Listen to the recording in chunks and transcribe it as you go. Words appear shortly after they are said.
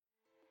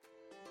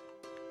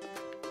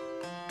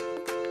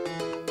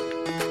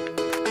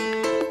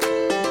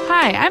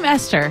Hi, I'm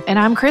Esther. And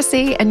I'm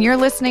Chrissy, and you're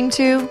listening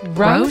to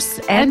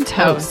Roast and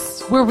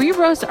Toast, where we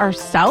roast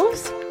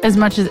ourselves as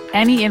much as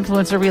any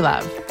influencer we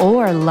love.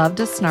 Or love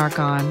to snark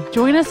on.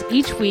 Join us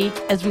each week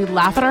as we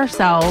laugh at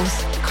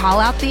ourselves,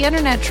 Call out the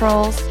internet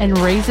trolls. and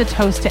raise a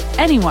toast to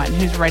anyone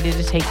who's ready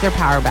to take their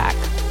power back.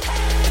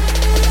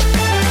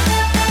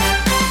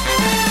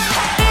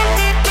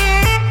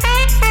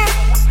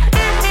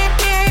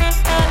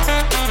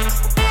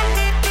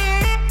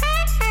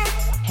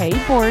 Hey,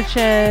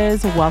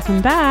 Borches,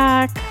 welcome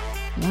back.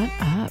 What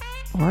up,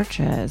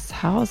 Borges?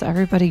 How's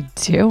everybody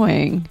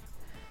doing?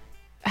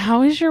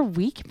 How has your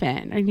week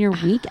been and your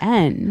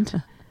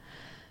weekend?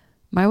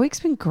 My week's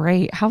been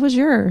great. How was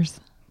yours?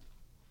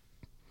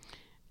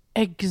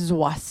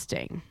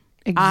 Exhausting.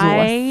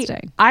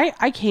 Exhausting.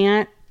 I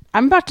can't.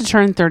 I'm about to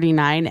turn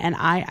 39 and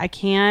I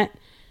can't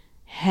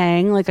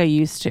hang like I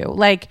used to.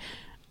 Like,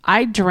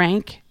 I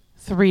drank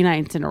 3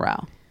 nights in a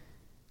row.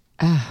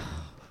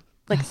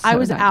 Like, so I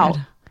was not out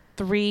good.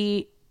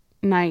 3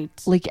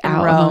 nights Like in a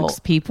out row.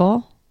 amongst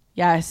people?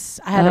 Yes.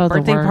 I had Oh, a the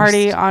birthday worst.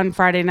 party on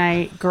Friday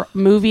night,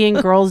 movie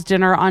and girls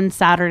dinner on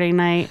Saturday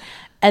night,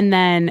 and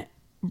then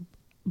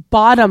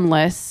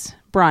bottomless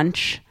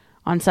brunch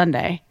on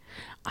Sunday.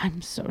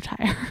 I'm so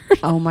tired.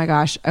 Oh my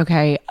gosh.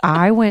 Okay.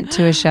 I went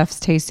to a chef's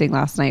tasting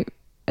last night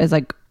as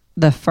like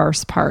the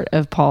first part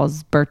of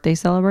Paul's birthday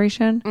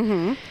celebration.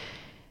 Mm-hmm.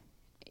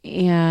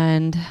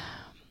 And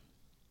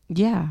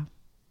yeah,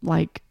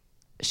 like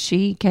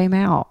she came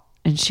out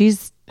and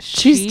she's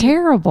She-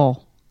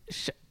 terrible.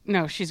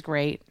 No, she's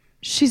great.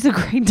 She's a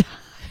great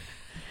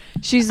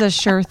she's a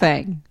sure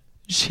thing.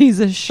 She's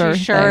a sure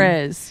She sure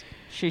thing. is.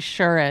 She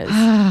sure is.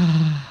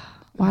 Why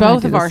would I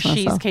Both do of this our to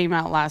she's myself? came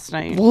out last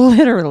night.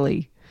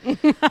 Literally.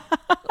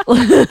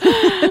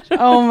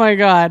 Oh my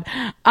god.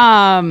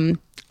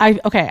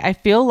 I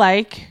feel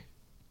like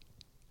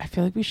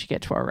we should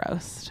get to our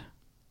roast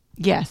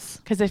Yes.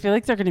 because I feel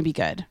like they're going to be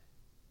good.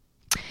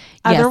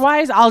 Yes.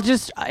 Otherwise, I'll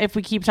just, if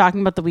we keep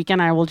talking about the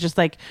weekend, I will just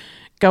like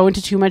go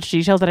into too much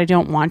detail that I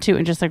don't want to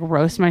and just like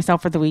roast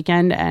myself for the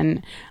weekend,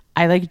 and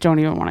I like don't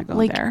even want to go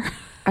Like, there.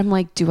 I'm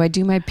like, do I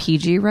do my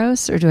PG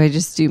roast or do I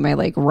just do my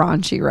like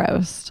raunchy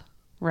roast?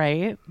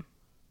 Right?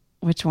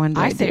 Which one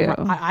do I say do?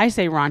 I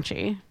say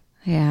raunchy.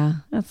 Yeah,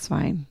 that's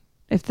fine.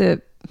 If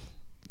the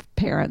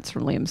parents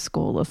from Liam's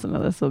school listen to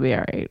this, it'll be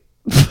all right.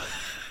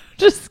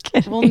 Just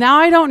kidding. Well, now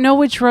I don't know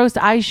which roast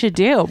I should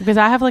do because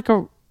I have like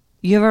a.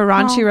 You have a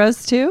raunchy No.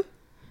 roast too?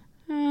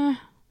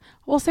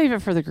 We'll save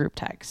it for the group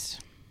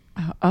text.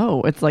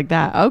 Oh, it's like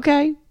that.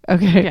 Okay.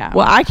 Okay. Yeah.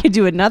 Well, I could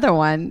do another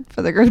one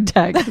for the group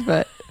text,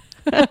 but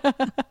do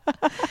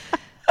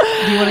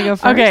you want to go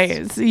first?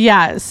 Okay,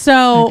 yeah.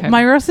 So Okay.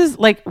 my roast is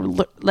like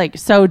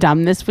so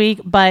dumb this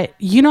week, but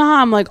you know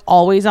how I'm like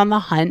always on the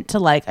hunt to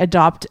like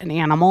adopt an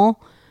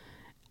animal,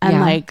 and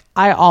Yeah. like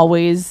I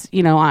always,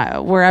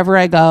 wherever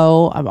I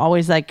go, I'm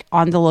always like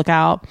on the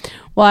lookout.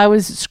 Well, I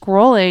was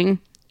scrolling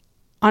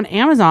on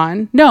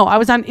Amazon. No, I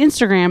was on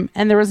Instagram,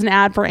 and there was an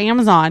ad for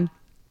Amazon,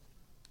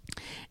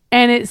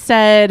 and it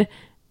said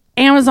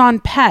Amazon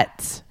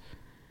Pets.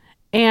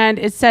 And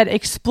it said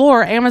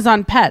explore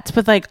Amazon Pets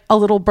with like a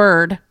little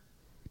bird.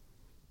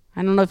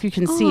 I don't know if you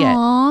can see it.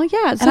 Oh,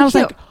 yeah. It's And so I was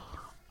cute. like,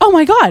 oh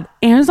my God,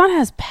 Amazon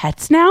has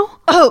pets now?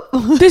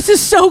 oh, This is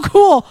so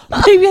cool.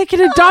 Maybe I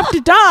can adopt a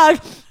dog.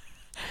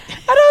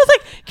 And I was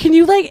like, can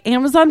you like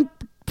Amazon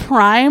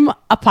Prime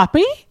a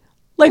puppy?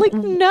 Like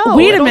no.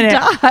 Wait a it'll minute.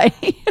 Die.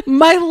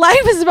 My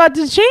life is about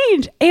to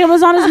change.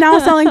 Amazon is now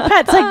selling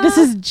pets. Like, this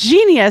is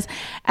genius.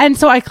 And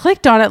so I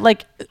clicked on it,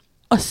 like,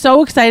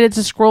 so excited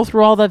to scroll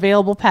through all the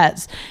available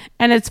pets.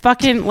 And it's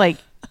fucking like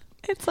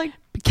It's like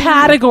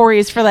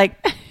categories for like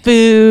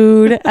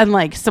food and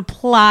like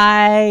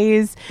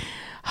supplies.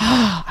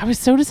 I was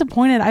so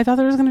disappointed. I thought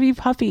there was going to be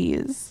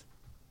puppies.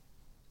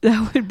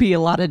 that would be a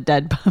lot of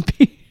dead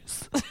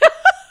puppies.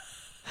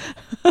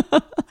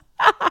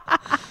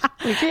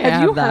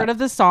 Have you heard of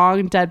the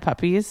song Dead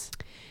Puppies?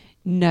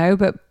 No,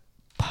 but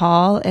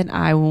Paul and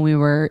I, when we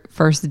were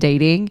first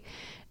dating,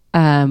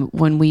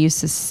 when we used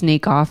to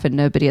sneak off and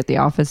nobody at the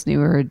office knew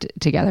we were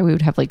together, we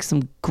would have like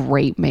some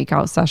great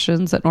makeout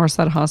sessions at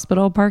Northside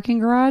Hospital parking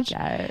garage.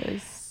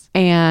 Yes.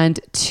 And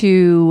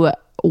to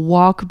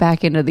walk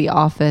back into the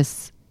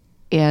office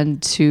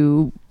and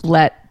to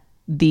let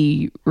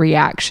the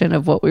reaction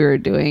of what we were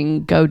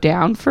doing go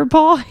down for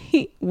Paul,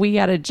 we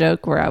had a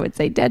joke where I would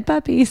say dead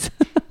puppies.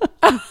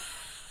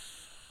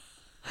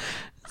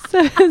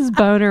 So his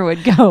boner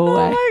would go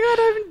away. Oh my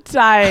God, I'm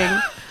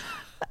dying.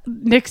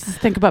 Nick says,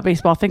 think about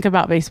baseball. Think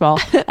about baseball.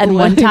 And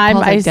one Paul's time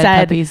like, I dead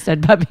said, puppies,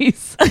 dead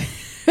puppies.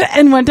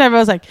 and one time I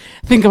was like,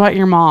 think about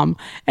your mom.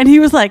 And he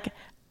was like,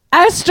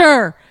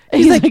 Esther.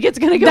 He's like, it's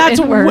going to go That's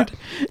inward.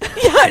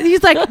 Yeah,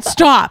 he's like,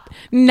 stop.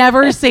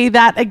 Never say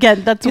that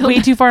again. That's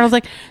way too far. And I was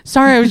like,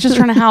 sorry, I was just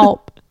trying to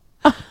help.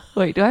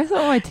 Wait, do I still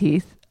have my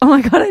teeth? Oh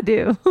my God, I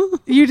do.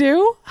 You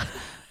do?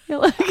 You're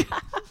like,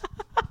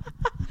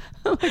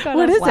 oh my God,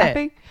 What I was is it?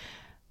 laughing.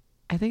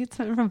 I think it's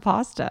something from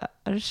pasta.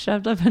 I just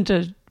shoved up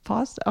into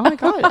pasta. Oh my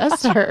God,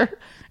 Esther.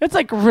 It's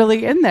like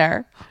really in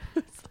there.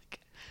 It's like,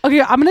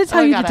 Okay, I'm going to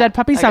tell you the Dead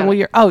Puppy song.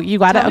 You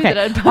got it? Tell me Okay. the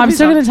Dead Well, I'm Puppy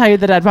still song. going to tell you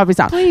the Dead Puppy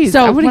song. Please, I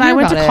So wanna when I hear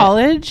went to about it.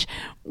 college,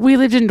 we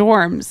lived in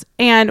dorms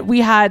and we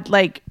had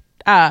like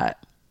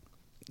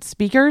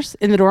speakers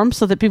in the dorms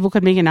so that people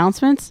could make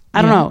announcements.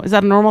 I don't Yeah. know. Is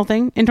that a normal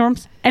thing in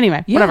dorms?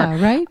 Anyway, Yeah, whatever.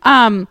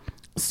 right?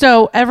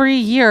 So every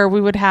year we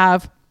would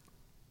have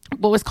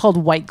what was called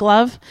white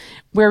glove,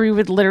 where we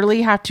would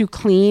literally have to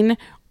clean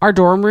our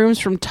dorm rooms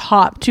from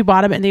top to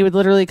bottom, and they would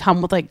literally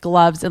come with like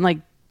gloves and like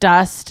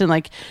dust and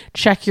like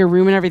check your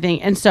room and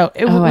everything. And so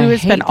we I would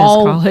spend hate this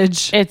all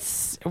college.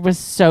 it was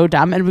so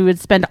dumb, and we would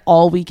spend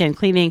all weekend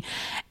cleaning.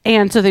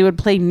 And so they would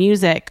play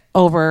music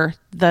over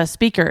the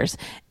speakers,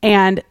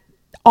 and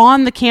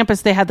on the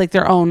campus they had like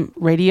their own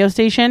radio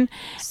station.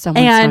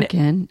 Someone and snuck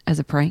in as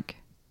a prank.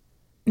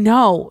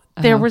 no,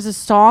 there was a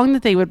song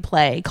that they would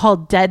play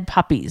called Dead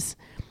Puppies.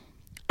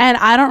 And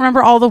I don't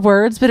remember all the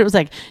words, but it was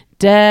like,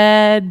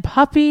 dead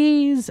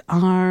puppies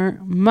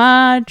aren't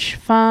much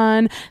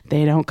fun.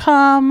 They don't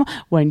come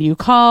when you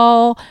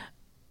call.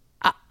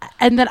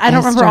 And then I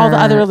don't remember all the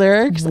other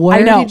lyrics. Where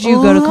I know. did you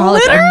go to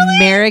college? Literally?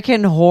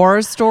 American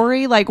Horror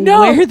Story? Like, No,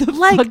 where the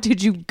like, fuck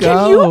did you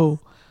go?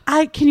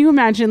 Can you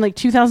imagine like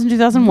 2000,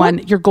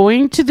 2001, you're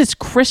going to this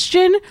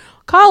Christian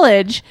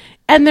college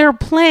and they're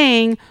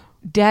playing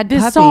Dead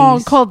this Puppies.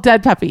 song called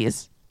Dead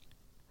Puppies.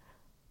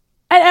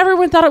 And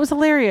everyone thought it was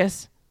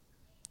hilarious.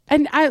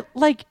 And I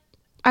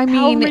mean,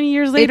 how many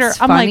years later, it's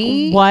I'm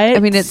funny. like, what? I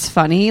mean, it's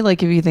funny.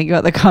 Like, if you think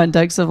about the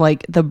context of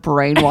like the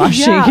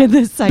brainwashing Yeah. and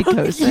the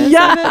psychosis of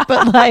it,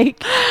 but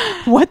like,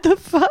 what the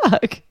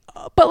fuck?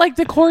 But like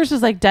the chorus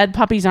was like, dead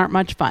puppies aren't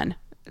much fun.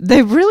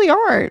 They really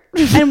aren't.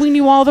 And we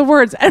knew all the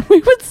words and we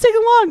would sing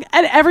along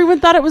and everyone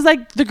thought it was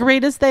like the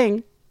greatest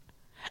thing.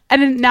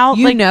 And then now,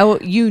 You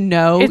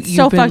know, it's you've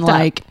so been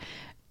fucked up.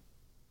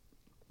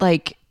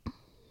 like,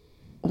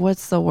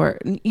 what's the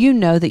word? You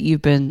know that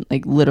you've been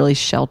like literally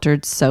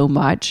sheltered so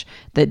much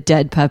that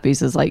Dead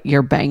Puppies is like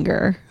your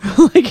banger,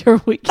 like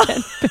your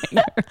weekend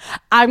banger.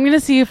 I'm going to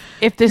see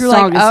if this You're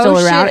song like, is still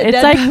oh, around. shit,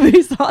 It's Dead like,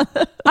 Puppies on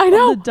the, I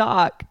know. on the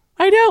dock.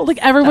 I know, like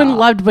everyone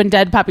loved when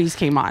Dead Puppies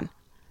came on.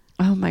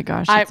 Oh my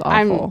gosh, it's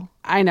awful.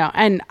 I know.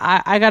 And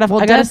I gotta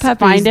Dead Puppies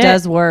find it.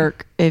 does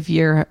work if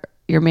your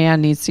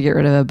man needs to get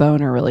rid of a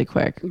boner really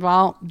quick.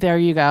 Well, there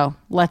you go.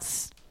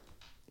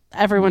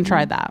 Everyone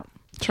try that.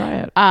 Try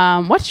it.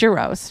 What's your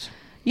roast?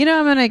 You know,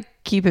 I'm gonna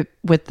keep it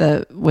with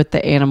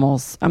the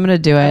animals. I'm gonna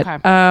do it.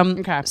 Okay.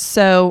 Okay.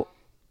 So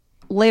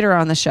later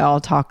on the show,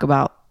 I'll talk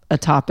about a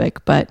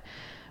topic, but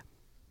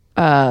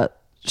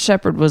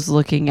Shepard was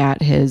looking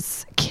at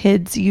his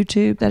kids'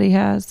 YouTube that he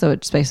has. So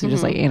it's basically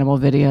just like animal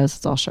videos.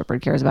 It's all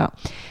Shepard cares about.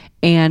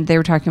 And they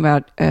were talking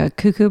about a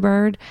cuckoo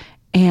bird.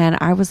 And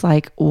I was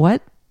like,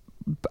 what?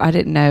 I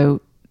didn't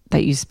know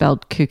that you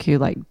spelled cuckoo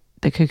like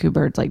the cuckoo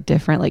bird's like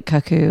different, like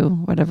cuckoo,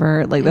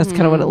 whatever. Like that's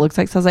kind of what it looks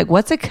like. So I was like,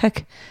 what's a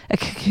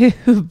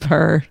cuckoo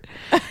bird?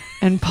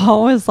 And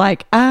Paul was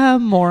like,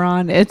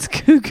 moron, it's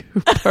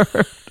cuckoo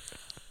bird.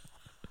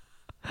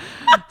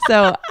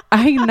 So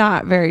I'm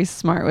not very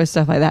smart with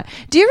stuff like that.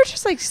 Do you ever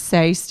just like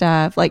say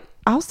stuff? Like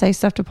I'll say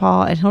stuff to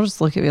Paul and he'll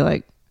just look at me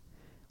like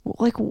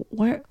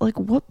where, like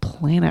what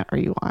planet are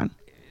you on?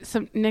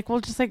 So Nick will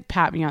just like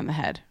pat me on the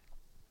head.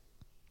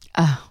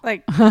 Oh.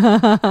 Like,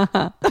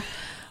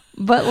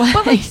 But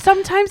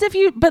sometimes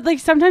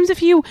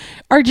if you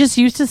are just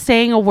used to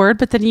saying a word,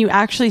 but then you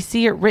actually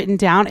see it written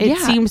down, it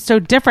seems so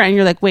different. And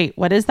you're like, wait,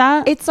 what is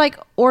that? it's like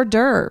hors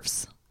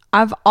d'oeuvres.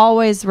 I've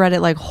always read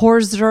it like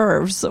hors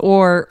d'oeuvres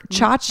or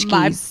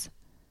tchotchkes.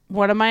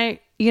 One of my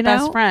You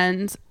best know?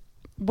 friends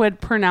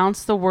would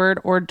pronounce the word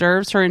hors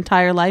d'oeuvres her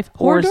entire life.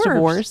 Hors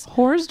divorce.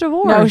 Hors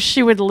divorce. No,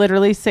 she would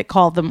literally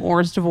call them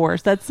hors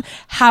divorce. That's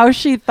how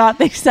she thought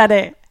they said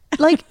it.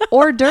 Like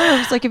hors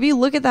d'oeuvres. Like if you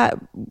look at that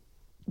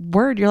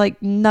word, you're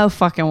like, no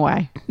fucking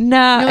way.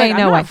 No, You're like, ain't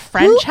I'm no not way.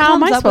 French. Who How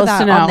am I comes up with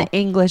supposed to that on know? the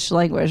English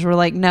language? We're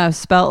like, no,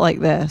 spell it like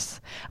this.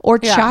 Or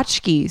Yeah.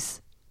 tchotchkes.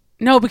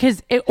 No,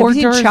 because Have hors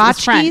you seen d'oeuvres is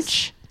tchotchkes?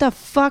 French. The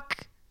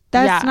fuck?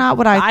 That's Yeah. not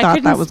what I thought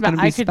couldn't that was going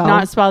to be I spelled. could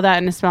not spell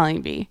that in a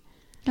spelling bee.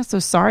 I'm so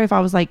sorry if I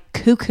was like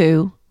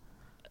cuckoo.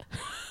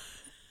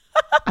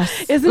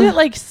 Isn't it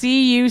like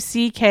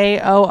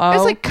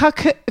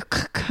cuckoo?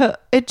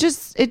 It's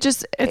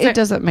like it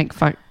doesn't make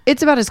fuck.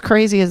 It's about as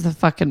crazy as the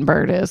fucking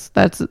bird is.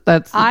 That's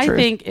the I truth.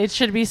 think it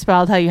should be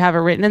spelled how you have it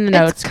written in the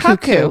notes. It's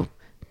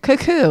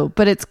cuckoo,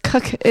 but it's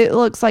it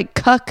looks like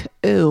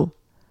cuckoo.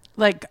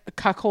 Like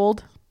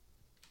cuckold.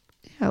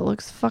 Yeah, it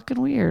looks fucking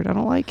weird. I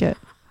don't like it.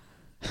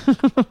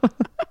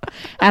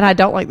 And I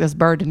don't like this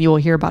bird, and you will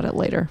hear about it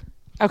later.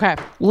 Okay.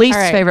 Least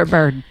All right. favorite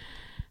bird.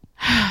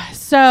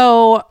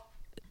 So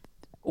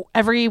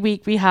every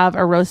week we have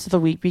a roast of the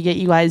week. We get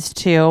you guys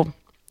to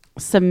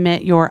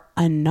submit your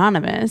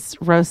anonymous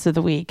roast of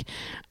the week.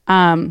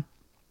 And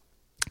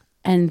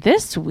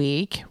this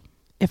week,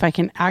 if I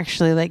can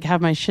actually like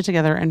have my shit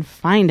together and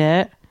find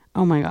it.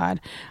 Oh my God.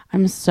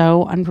 I'm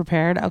so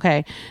unprepared.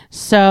 Okay.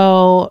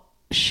 So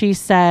she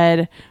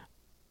said,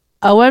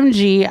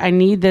 OMG, I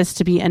need this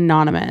to be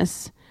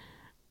anonymous.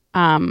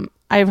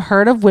 I've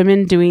heard of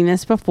women doing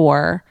this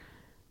before,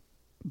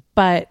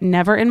 but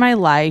never in my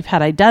life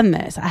had I done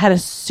this. I had a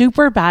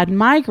super bad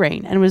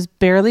migraine and was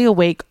barely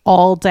awake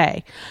all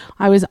day.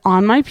 I was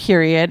on my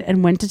period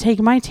and went to take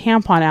my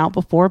tampon out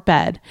before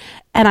bed,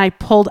 and I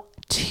pulled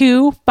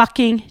 2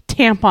 fucking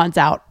tampons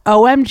out.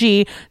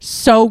 OMG,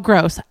 so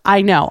gross.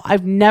 I know.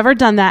 I've never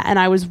done that, and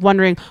I was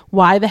wondering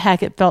why the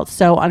heck it felt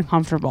so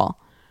uncomfortable.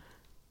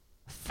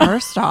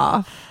 First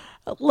off,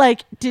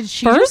 like, did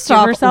she just give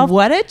herself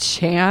what a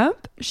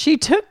champ. She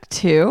took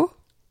 2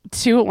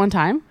 2 at one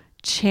time?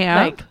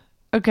 champ. Like,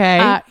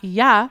 okay.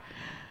 Yeah.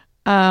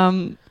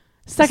 Second,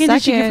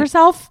 Did she give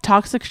herself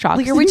toxic shock?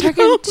 like, are we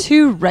talking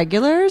 2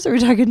 regulars? Or are we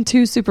talking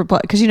 2 super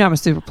plus? Because you know I'm a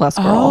super plus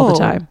girl all the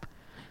time.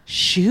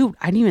 Shoot,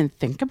 I didn't even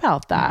think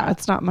about that.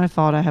 It's not my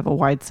fault. I have a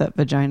wide set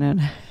vagina.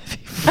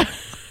 And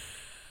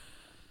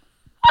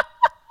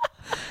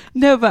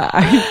no, but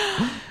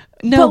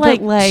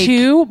like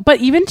 2, but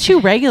even 2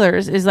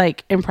 regulars is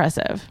like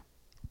impressive.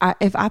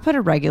 if I put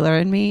a regular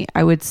in me,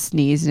 I would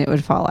sneeze and it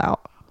would fall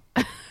out.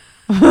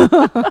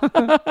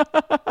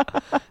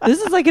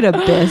 This is like an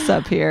abyss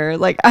up here.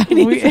 Like I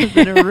need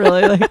something to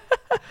really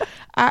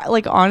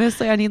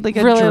honestly, I need like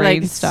a really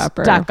drain like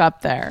stopper stuck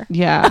up there.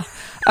 Yeah.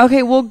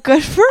 Okay. Well,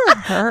 good for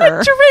her.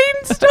 A drain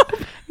stopper.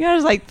 You gotta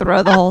just like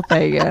throw the whole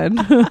thing in.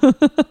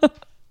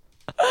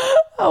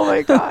 Oh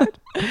my god.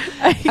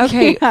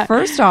 Okay.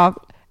 First off,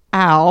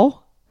 ow.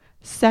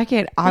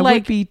 Second, I Like,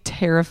 would be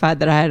terrified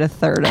that I had a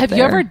third. Have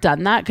you ever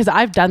done that? Because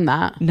I've done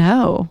that.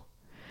 No.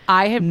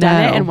 I have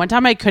done it, and one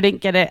time I couldn't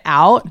get it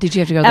out. Did you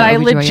have to go to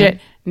and the I OBGYN? legit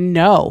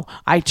no.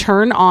 I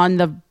turned on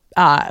the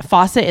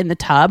faucet in the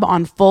tub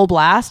on full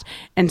blast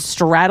and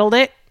straddled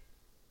it,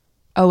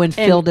 Oh, and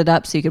filled it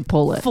up so you could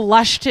pull it.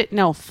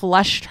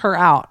 flushed her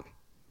out.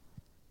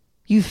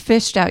 You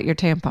fished out your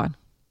tampon.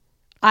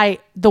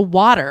 The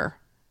water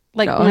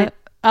like No. went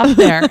up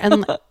there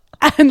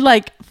and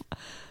like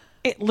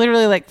it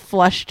literally like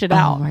flushed it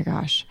out. Oh my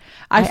gosh.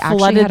 I actually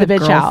flooded had the a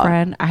bitch out.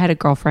 girlfriend. I had a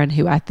girlfriend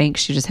who I think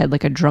she just had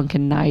like a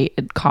drunken night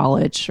at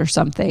college or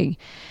something.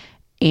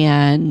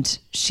 And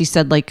she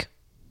said like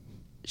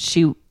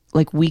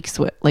weeks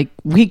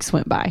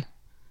went by.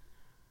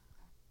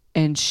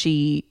 And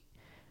she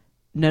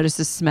noticed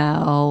a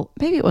smell.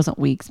 Maybe it wasn't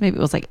weeks. Maybe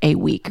it was like a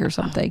week or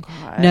something.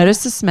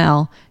 Noticed a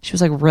smell. She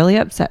was like really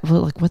upset.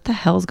 Like, what the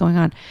hell is going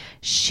on?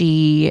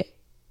 She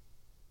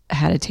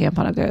had a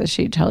tampon up there that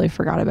she totally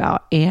forgot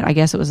about. And I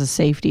guess it was a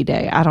safety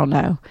day. I don't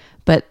know.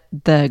 But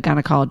the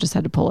gynecologist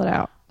had to pull it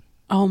out.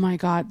 Oh my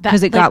god!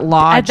 Because it got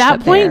lodged at that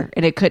up point, there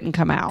and it couldn't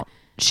come out.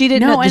 She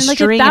didn't know no, the and like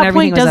string at and that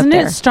everything point, was up doesn't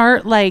there. it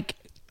start like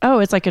Oh,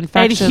 it's like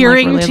infection.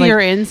 adhering like, really, to like, your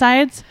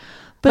insides?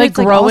 but like it's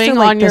like growing also,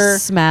 like, on the your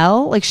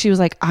smell. Like she was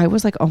like, I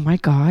was like, oh my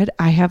god,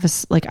 I have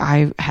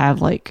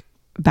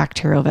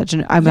bacterial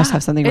vagina. I must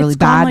have something really it's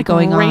gone, bad like,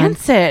 going on.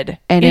 rancid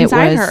And it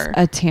inside was her.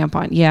 a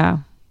tampon. Yeah.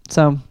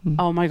 So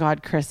Oh my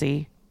god,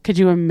 Chrissy, could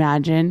you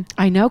imagine?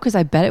 I know, because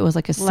I bet it was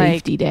like a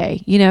safety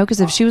day. You know, because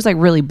if she was like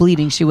really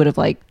bleeding, she would have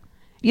like,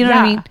 you know what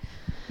I mean?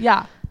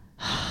 Yeah,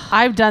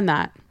 I've done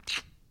that.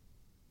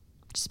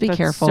 Just be That's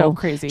careful. so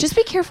crazy. Just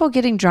be careful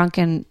getting drunk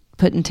and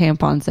putting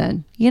tampons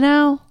in. You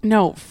know.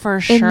 No, for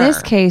sure. In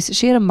this case,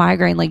 she had a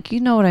migraine. Like, you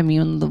know what I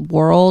mean? The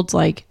world's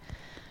like,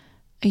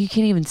 you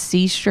can't even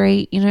see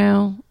straight, you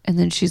know? And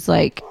then she's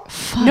like,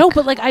 fuck. No,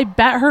 but like I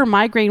bet her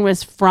migraine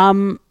was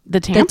from the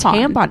tampon.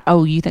 The tampon.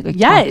 Oh, you think like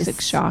Yes.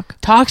 toxic shock?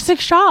 Toxic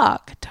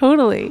shock.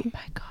 Totally. Oh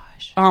my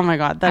gosh. Oh my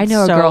god, that's I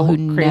know so a girl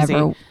who crazy.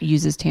 never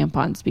uses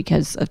tampons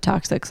because of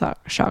toxic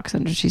shock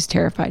syndrome. She's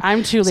terrified.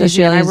 I'm too So lazy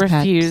she and I only uses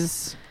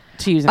refuse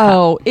to use a cup.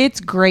 Oh, it's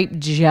grape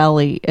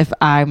jelly if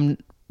I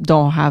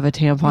don't have a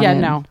tampon. Yeah,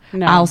 in.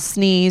 no. I'll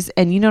sneeze,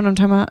 and you know what I'm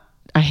talking about?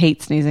 I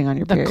hate sneezing on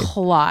your The period.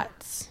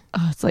 clots.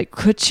 Oh, it's like,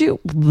 could you?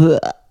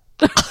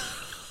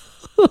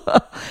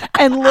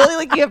 And literally,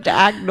 like, you have to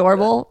act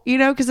normal, you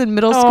know? Because in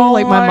middle school, Oh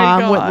like, my my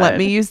mom wouldn't let God.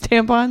 me use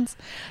tampons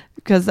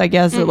because I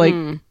guess it like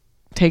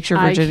takes your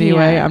I virginity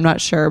away. can't. I'm not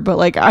sure, but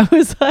like, I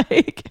was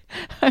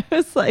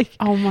like,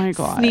 Oh my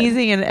god.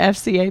 sneezing in an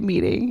FCA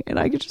meeting, and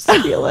I could just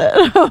feel it.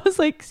 I was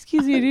like,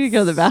 "Excuse me, I need to go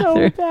to the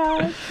bathroom." So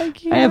bad. I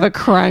can't. I have a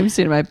crime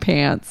scene in my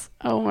pants.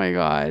 Oh my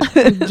god.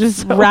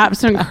 Just wrap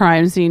some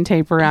crime scene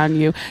tape around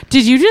you.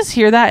 Did you just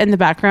hear that in the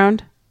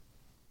background?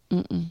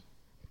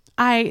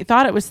 I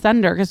thought it was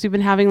thunder because we've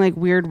been having like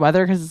weird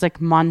weather because it's like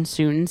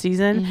monsoon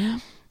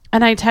season.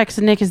 And I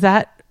texted Nick, "Is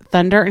that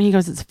thunder?" And he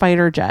goes, "It's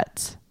fighter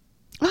jets."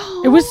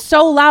 Oh, It was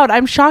so loud.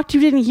 I'm shocked you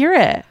didn't hear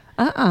it.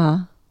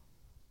 I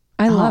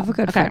love a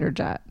good okay. fighter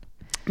jet.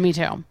 Me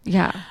too.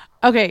 Yeah.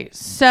 Okay,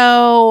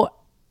 so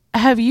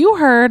have you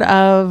heard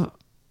of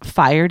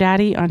Fire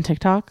Daddy on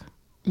TikTok?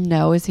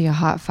 No, is he a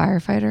hot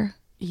firefighter?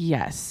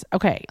 Yes.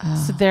 Okay.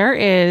 So there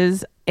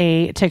is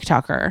a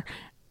TikToker,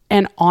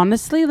 and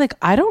honestly, like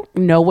I don't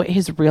know what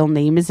his real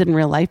name is in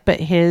real life, but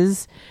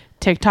his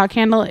TikTok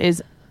handle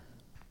is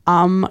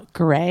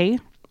Gray.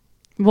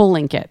 We'll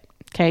link it,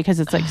 okay? Because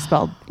it's like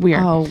spelled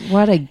weird. Oh,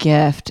 what a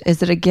gift!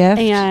 Is it a gift?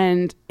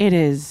 And it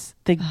is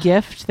the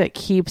gift that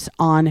keeps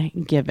on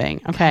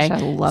giving. Okay.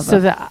 Gosh, I love so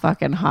a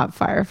fucking hot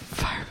fireman.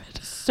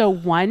 So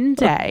one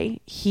day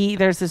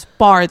there's this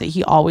bar that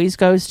he always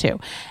goes to,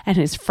 and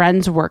his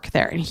friends work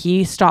there, and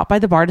he stopped by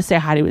the bar to say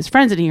hi to his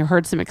friends, and he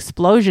heard some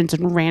explosions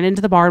and ran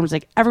into the bar and was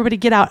like, everybody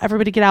get out,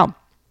 everybody get out.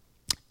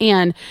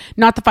 And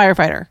not the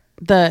firefighter,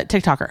 the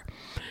TikToker.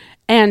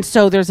 And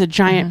so there's a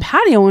giant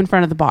patio in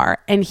front of the bar,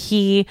 and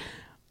he's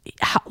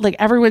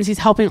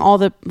helping all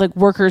the like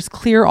workers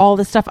clear all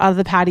the stuff out of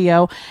the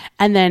patio,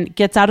 and then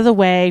gets out of the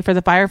way for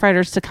the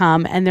firefighters to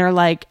come, and they're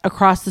like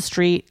across the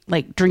street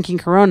like drinking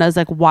Coronas,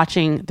 like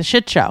watching the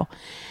shit show.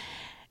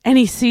 And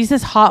he sees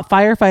this hot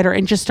firefighter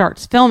and just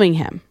starts filming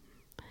him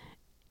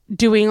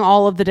doing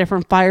all of the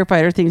different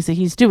firefighter things that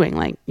he's doing,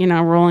 like, you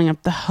know, rolling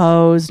up the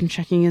hose and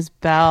checking his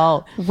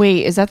belt.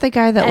 Wait, is that the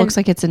guy that looks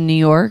like it's in New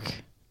York,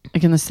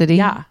 like in the city?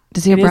 Yeah.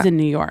 Does he It is in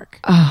New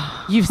York.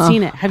 You've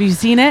seen it. Have you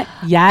seen it?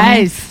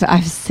 Yes.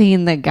 I've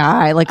seen the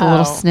guy, like a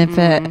little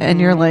snippet, and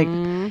you're like,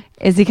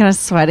 is he kind of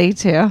sweaty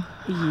too?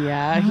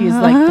 Yeah, he's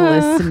like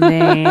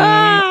glistening.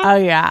 Oh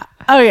yeah.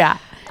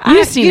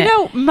 You've seen it. You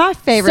know, my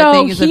favorite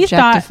thing is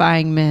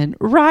objectifying men,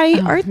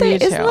 right? Aren't they?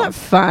 me Isn't too. that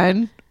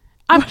fun?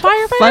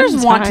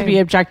 Firefighters want to time. be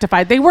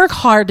objectified. They work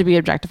hard to be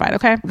objectified.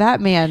 Okay.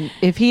 That man,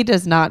 if he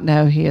does not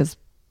know he is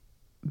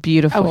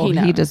beautiful,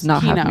 he does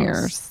not have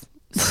mirrors.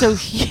 So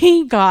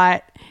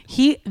so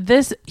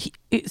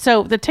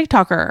the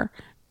TikToker,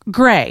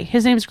 Gray,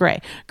 his name's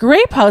Gray.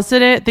 Gray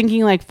posted it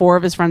thinking like 4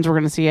 of his friends were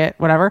going to see it,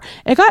 whatever.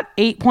 It got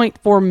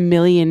 8.4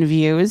 million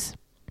views.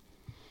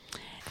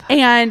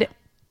 And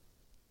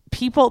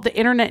the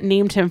internet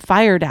named him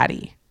Fire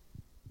Daddy.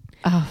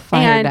 Oh,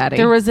 Fire Daddy.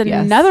 There was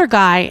another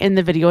guy in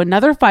the video,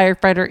 another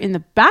firefighter in the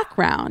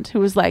background who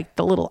was like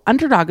the little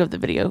underdog of the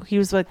video. He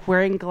was like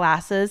wearing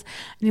glasses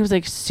and he was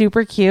like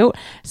super cute.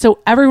 So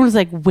everyone was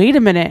like, wait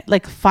a minute,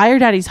 like Fire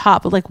Daddy's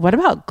hot, but like what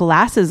about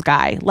glasses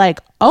guy? Like,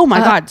 oh my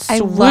God,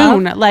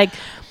 swoon.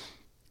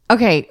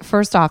 Okay,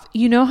 first off,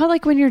 you know how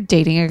like when you're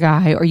dating a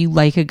guy or you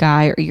like a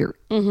guy or you're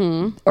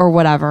or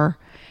whatever,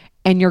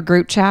 and your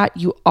group chat,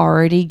 you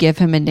already give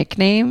him a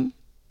nickname?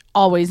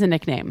 Always a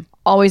nickname.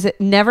 Always,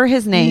 never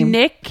his name.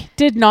 Nick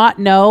did not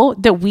know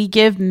that we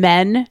give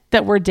men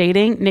that we're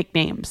dating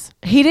nicknames.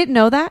 He didn't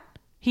know that?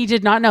 He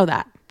did not know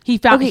that. He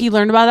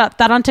learned about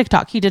that on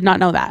TikTok. He did not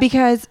know that.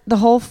 Because the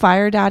whole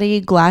Fire Daddy,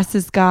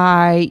 glasses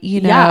guy,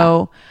 you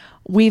know,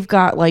 we've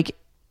got like,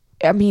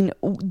 I mean,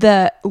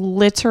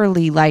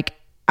 literally like,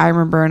 I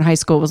remember in high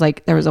school it was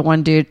like, there was a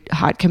one dude,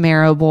 hot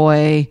Camaro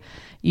boy.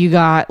 You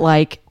got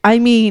like, I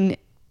mean,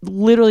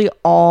 literally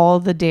all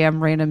the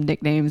damn random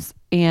nicknames.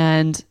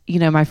 And, you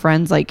know, my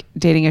friend's like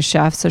dating a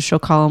chef, so she'll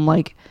call him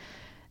like,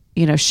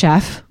 you know,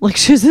 chef. Like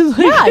she's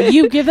like,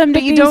 you give them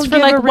nicknames you don't for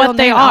like what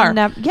they are.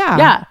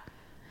 Yeah.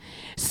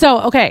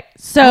 So, okay.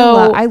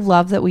 So I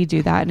love that we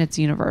do that and it's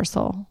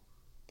universal.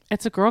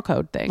 It's a girl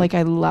code thing. Like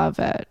I love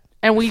it.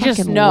 And we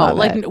just know,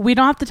 like we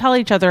don't have to tell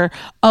each other,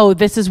 oh,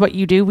 this is what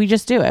you do. We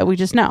just do it. We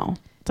just know.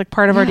 It's like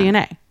part of our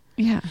DNA.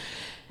 Yeah.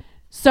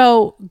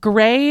 So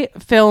Gray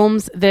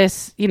films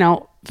this, you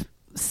know,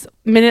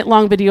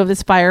 minute-long video of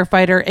this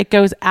firefighter. It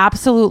goes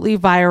absolutely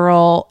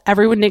viral.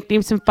 Everyone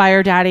nicknames him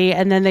Fire Daddy,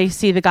 and then they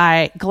see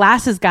the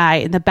glasses guy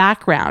in the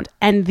background.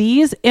 And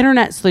these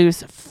internet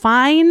sleuths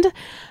find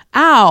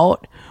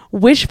out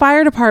which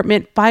fire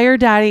department Fire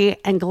Daddy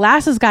and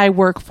glasses guy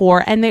work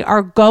for, and they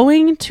are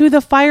going to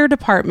the fire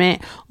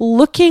department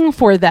looking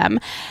for them.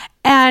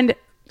 And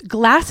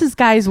glasses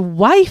guy's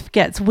wife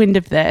gets wind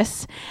of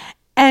this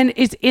and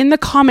is in the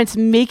comments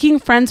making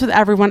friends with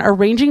everyone,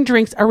 arranging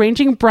drinks,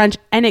 arranging brunch.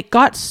 And it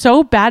got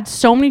so bad,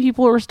 so many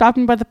people were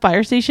stopping by the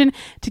fire station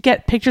to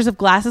get pictures of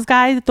glasses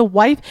guy, that the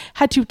wife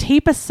had to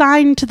tape a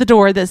sign to the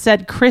door that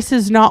said, "Chris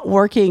is not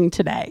working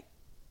today."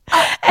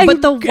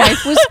 But the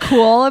wife was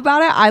cool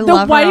about it. I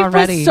love her already. The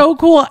wife was so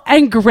cool.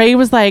 And Gray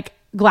was like,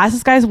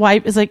 glasses guy's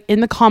wife is like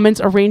in the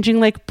comments arranging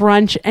like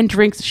brunch and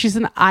drinks. She's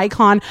an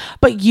icon.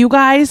 But you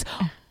guys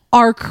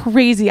are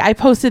crazy. I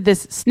posted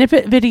this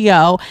snippet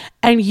video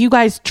and you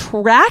guys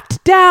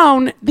tracked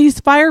down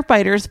these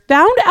firefighters,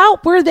 found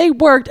out where they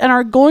worked, and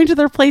are going to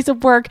their place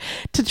of work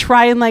to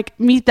try and like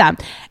meet them.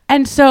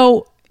 And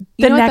so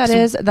you know what that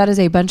is? That is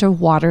a bunch of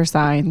water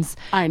signs.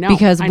 I know.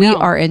 Because we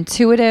are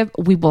intuitive.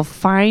 We will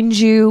find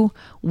you.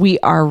 We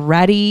are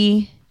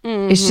ready.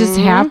 Mm-hmm. It's just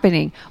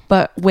happening.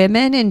 But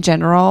women in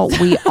general,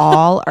 we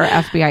all are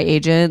FBI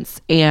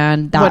agents,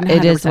 and that 100%.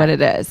 It is what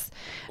it is.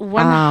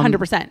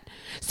 100%.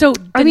 So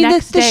I mean,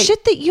 the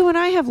shit that you and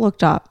I have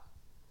looked up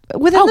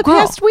within the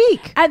past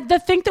week, and the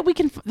things that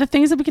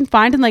we can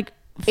find in like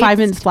 5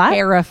 minutes flat,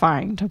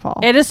 terrifying to Paul.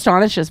 It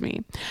astonishes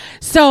me.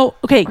 So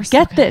okay,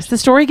 get this. The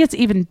story gets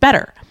even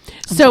better.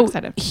 So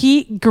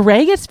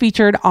Gray gets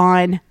featured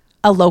on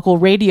a local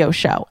radio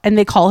show, and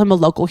they call him a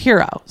local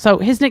hero. So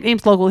his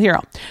nickname's Local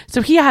Hero.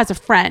 So he has a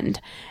friend,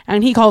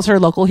 and he calls her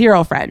Local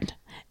Hero Friend.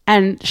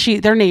 And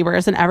they're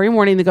neighbors, and every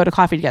morning they go to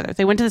coffee together.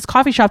 They went to this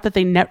coffee shop that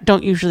they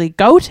don't usually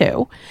go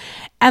to.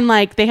 And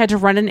like they had to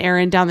run an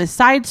errand down this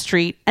side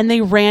street, and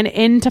they ran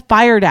into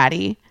Fire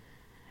Daddy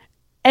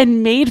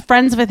and made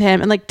friends with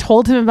him and like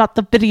told him about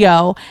the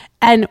video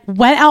and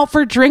went out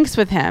for drinks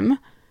with him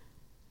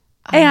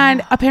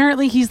And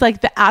apparently he's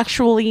like the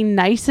actually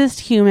nicest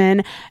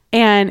human,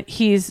 and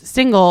he's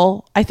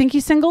single. I think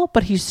he's single,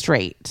 but he's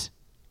straight.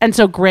 And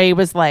so Gray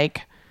was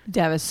like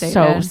devastated.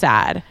 so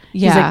sad.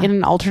 Yeah. He's like in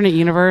an alternate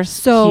universe.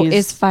 So he's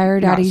is Fire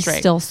not Daddy straight.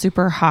 still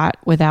super hot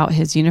without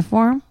his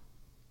uniform?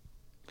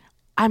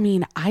 I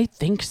mean, I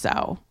think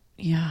so.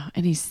 Yeah,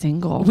 and he's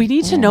single. We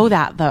need to know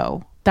that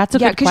though. That's a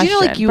good question. you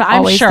know, like you but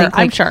always think, like,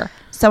 I'm sure.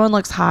 someone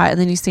looks hot, and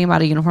then you see him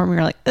out of uniform, and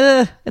you're like,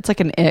 ugh, it's like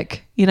an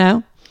ick, you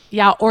know?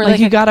 Yeah, or Like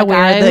you gotta a guy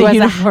wear who the has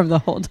uniform the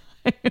whole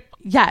time.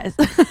 Yes.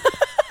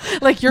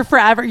 Like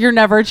you're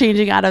never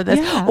changing out of this.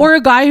 Yeah. Or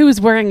a guy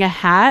who's wearing a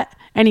hat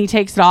and he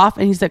takes it off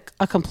and he's like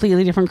a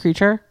completely different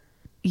creature.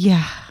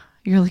 Yeah,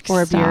 you're like,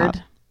 Or stop. a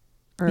beard.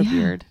 Or a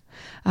beard.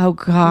 Oh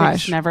Rick's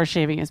gosh, never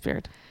shaving his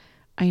beard.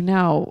 I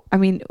know. I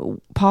mean,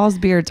 Paul's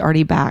beard's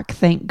already back,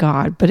 thank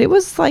God. But it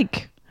was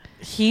like,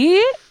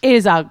 He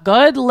is a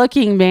good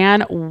looking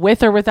man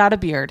with or without a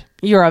beard.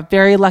 You're a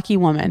very lucky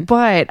woman.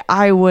 but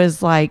I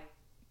was like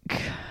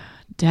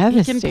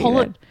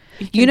devastated.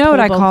 You know what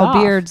I call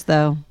beards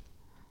though?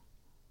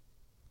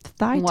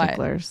 Thigh What?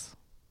 ticklers.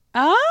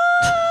 Ah.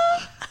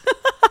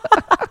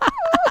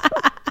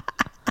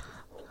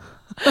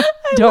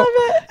 Don't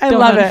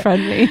love it.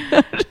 unfriend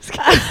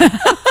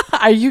me.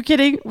 Are you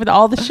kidding with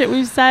all the shit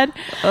we've said?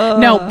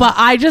 No, but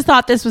I just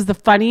thought this was the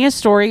funniest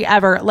story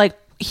ever. Like,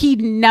 he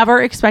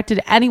never expected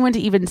anyone to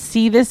even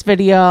see this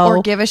video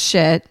Or give a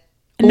shit.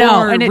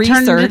 No, or and it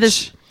research. turned into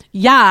this.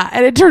 Yeah,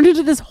 and it turned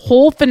into this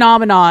whole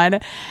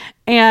phenomenon,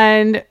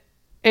 and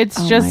it's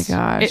Oh just my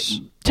gosh.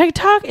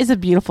 TikTok is a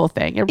beautiful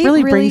thing. It It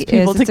really brings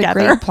people is. It's together.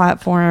 a great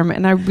platform,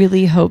 and I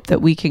really hope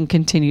that we can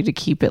continue to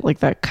keep it like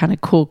that kind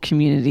of cool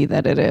community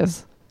that it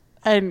is.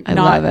 And I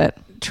not love it.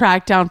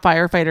 track down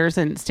firefighters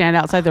and stand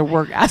outside their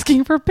work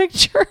asking for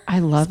pictures. I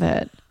love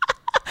it.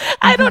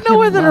 I don't know fucking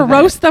whether to love it.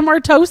 roast them or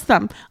toast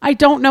them. I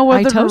don't know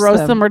whether to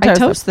roast them or I toast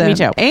toast them. Me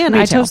too. And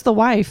Me I too. toast the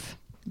wife.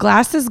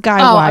 Glasses guy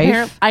Oh,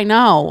 wife. I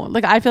know.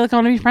 Like, I feel like I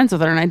want to be friends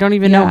with her, and I don't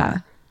even know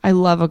her. I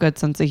love a good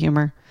sense of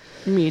humor.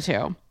 Me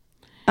too.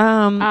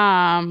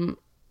 Um,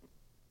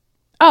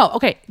 Oh,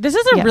 okay. This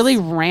is a Yes. really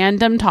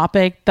random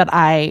topic that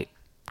I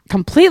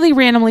completely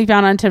randomly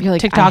found on you're like,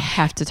 I TikTok.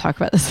 have to talk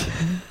about this.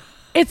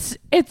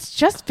 It's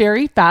just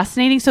very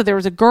fascinating. So there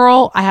was a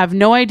girl. I have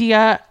no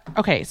idea.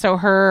 Okay, so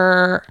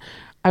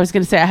I was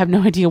going to say I have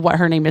no idea what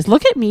her name is.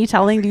 Look at me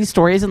telling these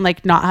stories and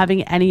like not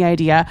having any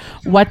idea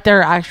what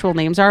their actual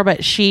names are.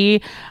 But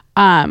she,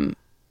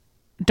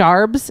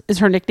 Darbs is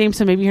her nickname.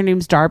 So maybe her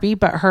name's Darby,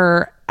 but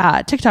her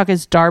TikTok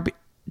is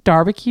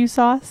Barbecue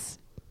Sauce.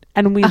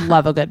 And we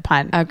love a good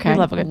pun. Okay. We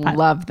love a good pun.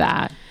 Love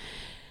that.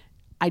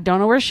 I don't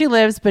know where she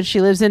lives, but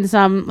she lives in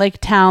some like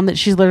town that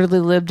she's literally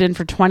lived in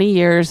for 20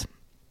 years.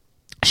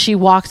 She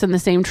walks in the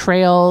same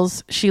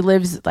trails. She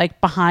lives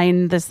like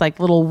behind this like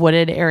little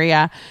wooded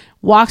area,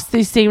 walks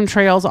these same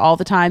trails all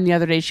the time. The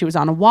other day she was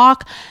on a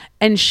walk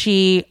and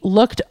she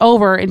looked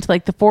over into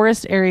like the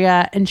forest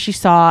area and she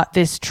saw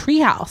this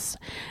treehouse.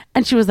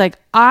 And she was like,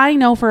 I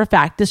know for a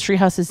fact this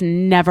treehouse has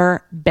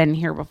never been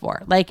here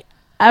before. Like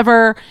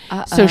ever.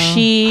 So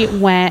she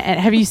went and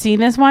have you seen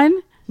this one?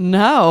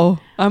 No,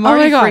 I'm Oh my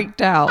already God.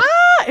 freaked out.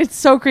 It's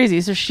so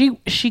crazy. So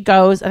she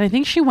goes, and I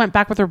think she went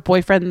back with her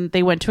boyfriend.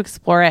 They went to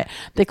explore it.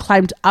 They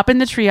climbed up in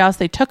the treehouse.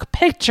 They took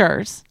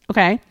pictures.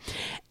 Okay.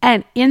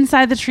 And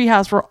inside the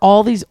treehouse were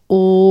all these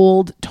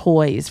old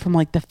toys from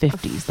like the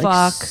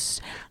 50s.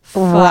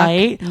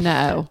 Right?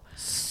 No.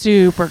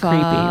 Super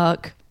creepy.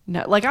 Fuck.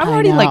 No. Like I'm I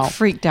already know. like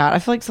freaked out. I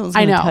feel like someone's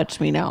I gonna know.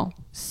 touch me now.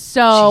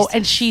 So,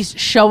 and she's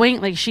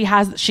showing like she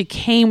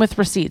came with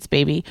receipts,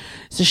 baby.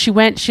 So she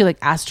like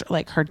asked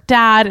like her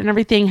dad and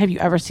everything, have you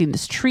ever seen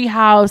this tree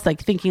house?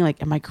 Like thinking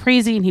like, am I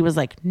crazy? And he was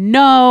like,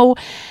 no.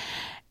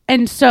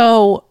 And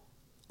so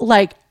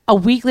like a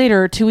week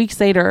later, 2 weeks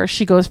later,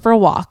 she goes for a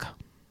walk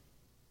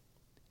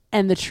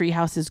and the tree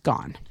house is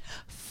gone.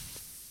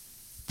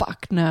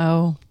 Fuck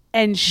no.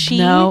 And she,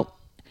 No.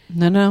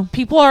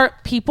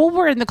 people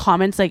were in the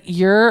comments like,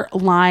 you're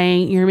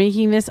lying, you're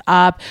making this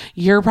up,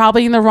 you're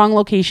probably in the wrong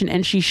location.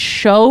 And she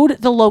showed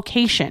the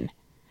location,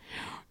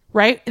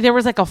 right? There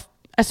was like a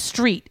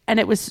street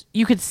and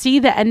you could see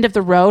the end of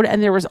the road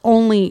and there was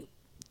only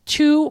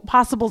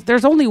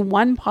there's only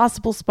one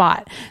possible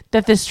spot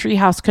that this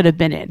treehouse could have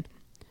been in.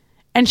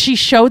 And she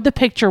showed the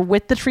picture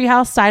with the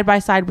treehouse side by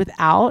side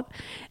without,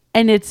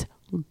 and it's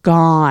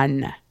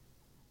gone.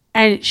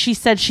 And she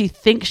said she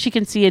thinks she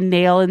can see a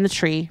nail in the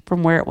tree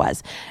from where it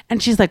was.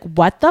 And she's like,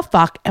 what the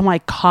fuck? Am I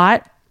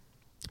caught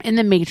in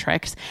the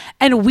Matrix?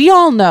 And we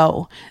all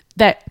know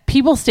that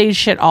people stage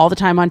shit all the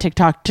time on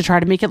TikTok to try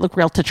to make it look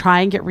real, to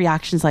try and get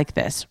reactions like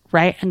this,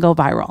 right? And go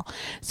viral.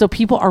 So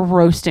people are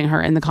roasting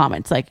her in the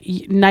comments like,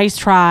 nice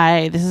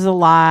try. This is a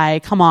lie.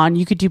 Come on,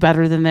 you could do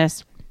better than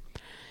this.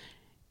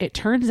 It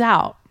turns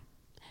out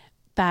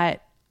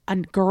that a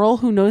girl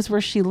who knows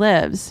where she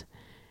lives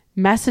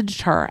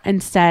messaged her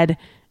and said,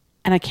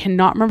 and I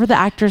cannot remember the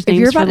actor's name. If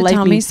you're about to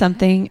tell me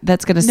something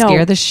that's going to No.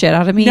 scare the shit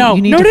out of me, No,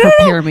 you need no, to no, no,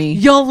 prepare no. me.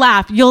 You'll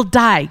laugh. You'll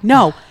die.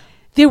 No,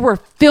 they were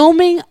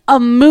filming a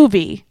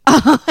movie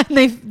And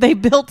they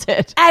built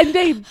it. And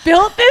they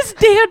built this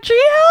damn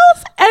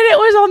treehouse, and it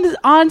was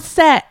on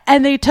set,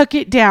 and they took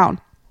it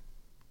down.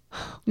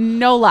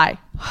 No lie.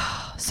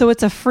 So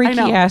it's a freaky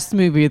ass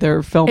movie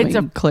they're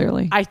filming,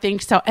 clearly. I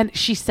think so. And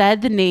she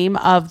said the name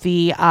of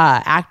the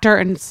actor,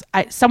 and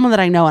someone that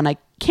I know, and I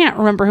can't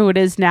remember who it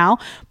is now,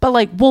 but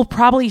like we'll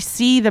probably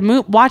see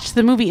watch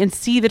the movie and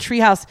see the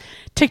treehouse,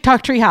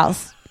 TikTok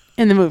treehouse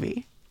in the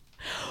movie.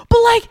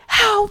 But like,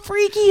 how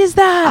freaky is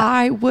that?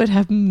 I would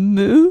have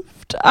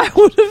moved.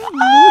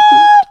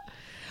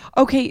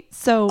 Okay,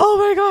 so oh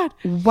my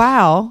God.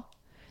 Wow.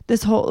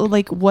 This whole,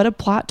 like, what a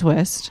plot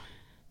twist.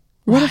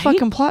 What a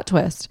fucking plot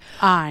twist.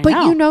 I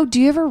know. But do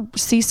you ever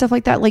see stuff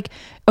like that? Like,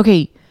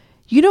 okay,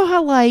 you know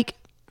how like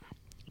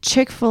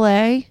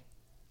Chick-fil-A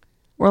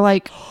where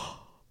like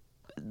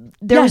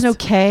there was no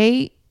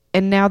K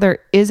and now there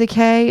is a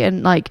K,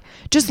 and like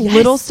just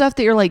little stuff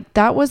that you're like,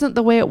 that wasn't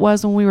the way it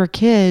was when we were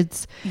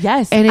kids.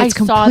 Yes. And it's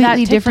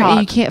completely different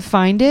and you can't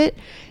find it.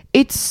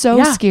 It's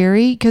so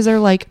scary because they're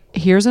like,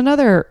 here's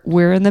another,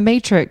 we're in the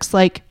Matrix.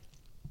 Like,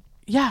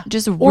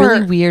 just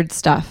really weird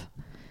stuff.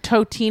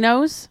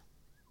 Totino's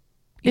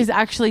is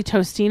actually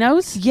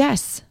Tostinos.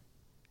 Yes.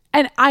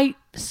 And I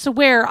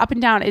swear up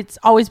and down, it's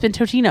always been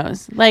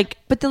Totino's. Like,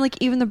 but then like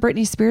even the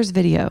Britney Spears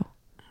video,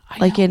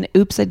 like in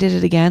Oops, I Did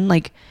It Again,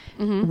 like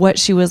what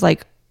she was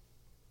like,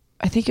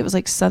 I think it was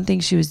like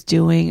something she was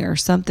doing or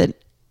something,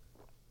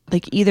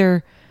 like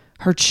either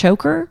her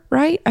choker,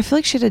 right? I feel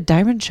like she had a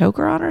diamond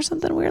choker on or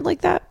something weird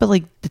like that, but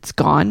like it's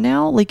gone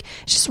now. Like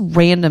it's just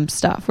random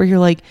stuff where you're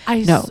like,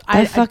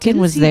 I fucking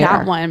was there.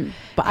 That one,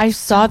 but I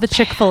saw the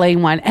Chick-fil-A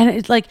one, and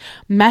it like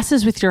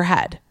messes with your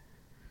head.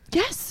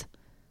 Yes,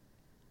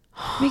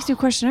 makes you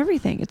question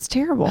everything. It's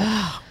terrible.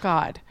 Oh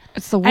God,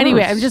 it's the worst.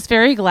 Anyway, I'm just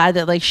very glad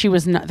that like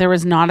there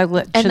was not a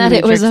glitch and in that the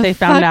it was Matrix. They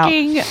found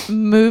out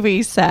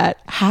movie set.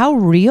 How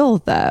real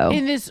though?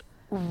 In this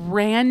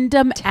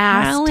random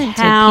talented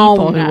town.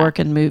 People who work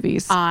in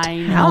movies. I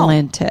know.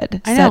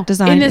 Talented. I know. Set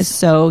design is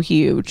so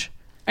huge.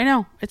 I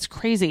know, it's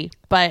crazy,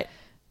 but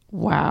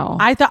wow.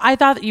 I thought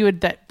that you would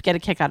get a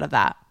kick out of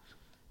that.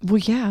 Well,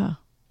 yeah.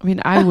 I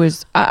mean, I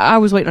was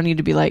waiting on you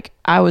to be like,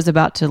 I was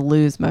about to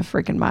lose my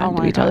freaking mind,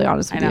 to be totally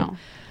honest with you.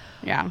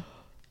 Yeah.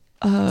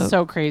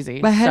 So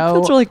crazy. My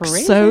headphones are like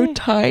so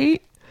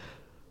tight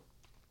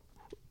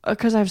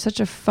because I have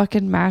such a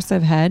fucking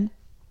massive head.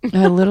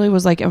 I literally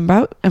was like, am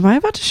I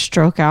about to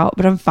stroke out?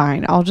 But I'm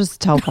fine. I'll just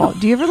tell Paul.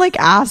 Do you ever like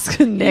ask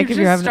Nick if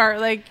you're having start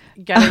like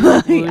getting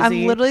woozy?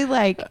 I'm literally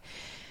like,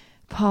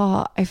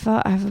 Paul, I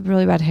have a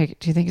really bad hiccup.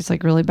 Do you think it's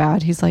like really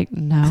bad? He's like,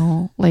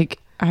 no. Like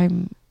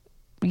I'm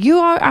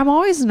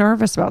always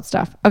nervous about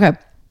stuff. Okay.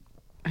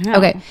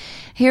 Okay.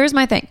 Here's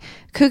my thing.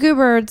 Cuckoo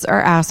birds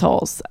are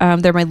assholes.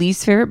 They're my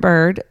least favorite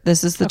bird.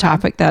 This is the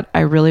topic that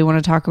I really want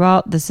to talk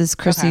about. This is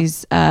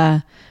Chrissy's,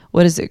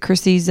 what is it?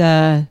 Chrissy's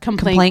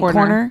complaint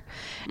corner.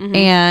 Mm-hmm.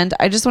 And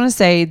I just want to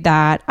say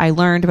that I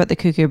learned about the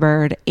cuckoo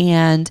bird,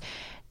 and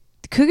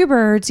cuckoo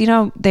birds,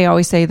 they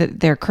always say that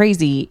they're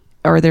crazy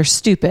or they're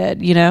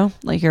stupid,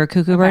 like you're a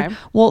cuckoo bird.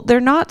 Well,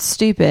 they're not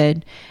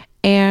stupid,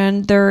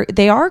 and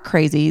they are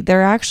crazy.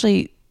 They're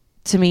actually,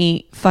 to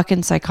me,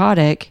 fucking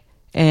psychotic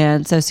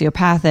and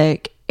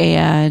sociopathic,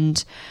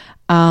 and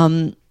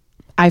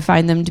I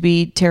find them to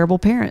be terrible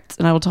parents,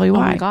 and I will tell you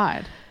why. Oh my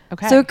God.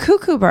 Okay. So a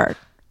cuckoo bird,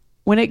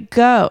 when it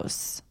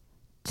goes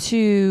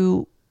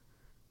to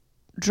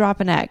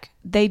drop an egg,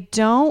 they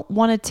don't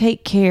want to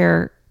take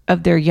care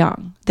of their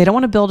young. They don't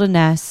want to build a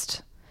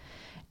nest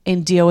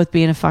and deal with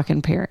being a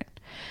fucking parent.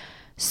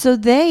 So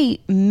they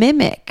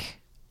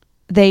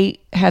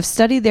have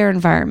studied their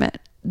environment.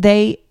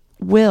 They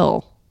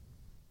will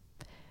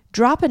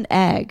drop an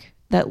egg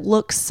that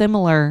looks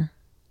similar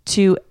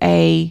to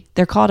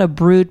they're called a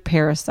brood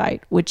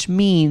parasite, which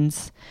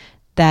means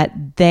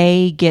that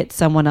they get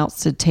someone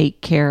else to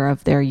take care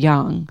of their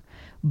young,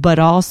 but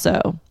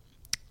also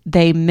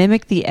they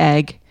mimic the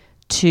egg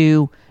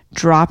to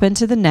drop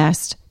into the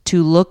nest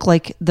to look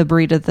like the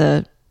breed of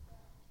the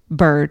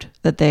bird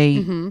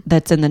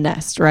that's in the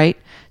nest, right?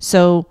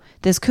 So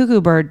this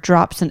cuckoo bird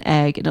drops an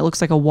egg and it looks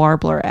like a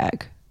warbler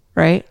egg,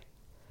 right?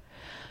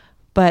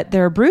 But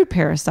they're a brood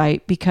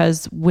parasite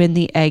because when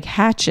the egg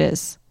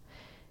hatches,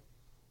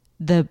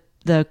 the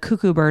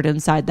cuckoo bird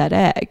inside that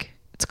egg,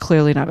 it's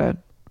clearly not a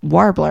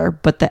warbler,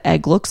 but the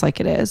egg looks like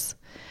it is.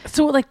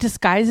 So it like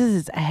disguises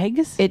its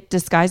eggs? It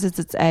disguises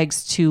its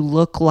eggs to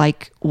look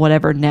like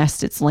whatever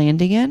nest it's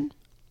landing in.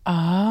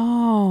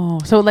 Oh.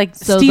 So it like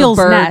steals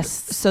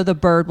nests. So the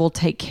bird will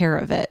take care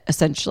of it,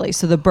 essentially.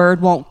 So the bird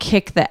won't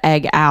kick the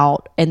egg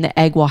out and the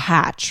egg will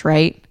hatch,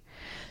 right?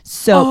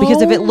 So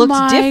because if it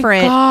looked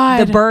different,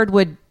 the bird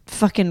would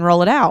fucking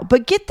roll it out.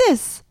 But get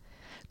this.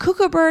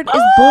 Cuckoo bird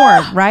is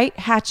born, right?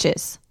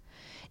 Hatches.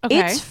 Okay.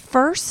 Its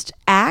first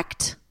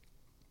act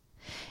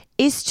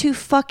is to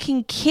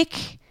fucking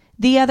kick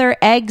the other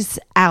eggs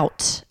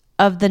out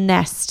of the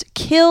nest.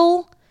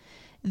 Kill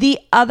the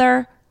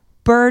other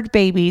bird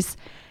babies.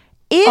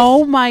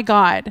 Oh my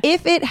God.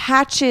 If it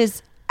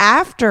hatches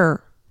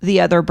after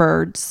the other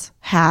birds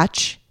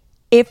hatch,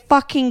 it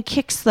fucking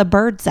kicks the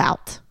birds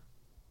out.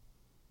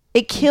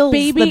 It kills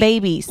the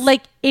babies.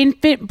 Like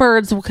infant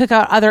birds will cook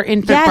out other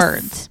infant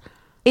birds.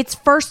 Its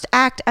first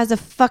act as a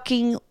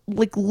fucking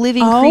like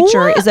living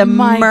creature is a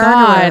my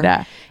murderer.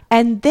 God.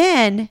 And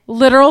then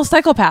Literal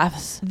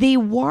psychopaths. the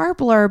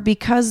warbler,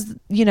 because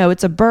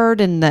it's a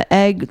bird and the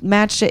egg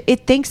matched it,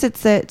 it thinks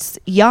it's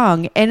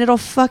young and it'll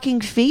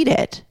fucking feed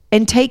it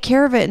and take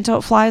care of it until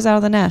it flies out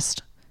of the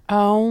nest.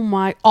 Oh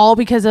my! All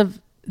because of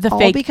the All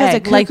fake because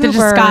egg, a like the cuckoo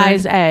bird-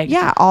 disguise egg.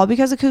 Yeah, all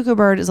because a cuckoo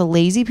bird is a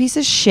lazy piece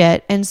of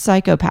shit and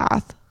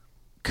psychopath.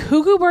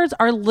 Cuckoo birds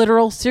are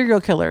literal serial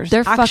killers.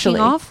 They're actually.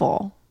 fucking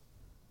awful.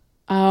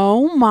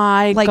 Oh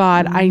my Like,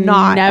 God! I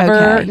not never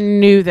okay.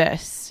 knew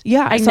this.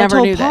 Yeah, I so never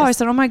told knew Paul, I this.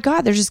 said, "Oh my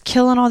God, they're just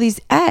killing all these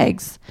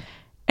eggs,"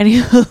 and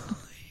he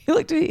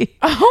looked at me.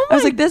 Oh I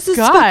was my like, "This is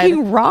God.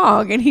 fucking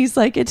wrong," and he's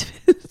like, "It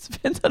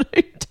depends on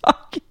who you're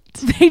talking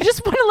to." They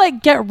just want to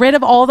like get rid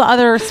of all the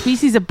other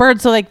species of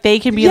birds, so like they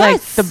can be like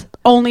Yes. the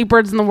only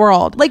birds in the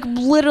world. Like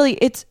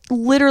it's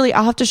literally.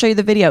 I'll have to show you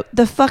the video.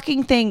 The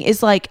fucking thing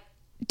is like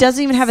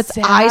doesn't even have its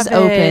eyes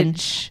open,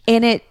 Savage.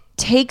 and it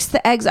takes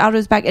the eggs out of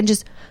his back and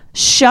just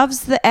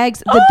shoves the eggs.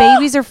 The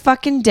babies are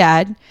fucking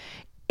dead.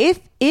 If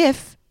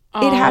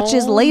it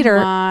hatches later,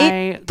 my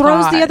it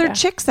throws the God. other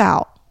chicks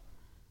out.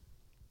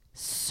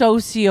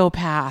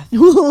 Sociopath,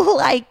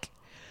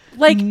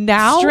 like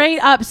now straight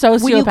up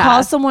sociopath. when you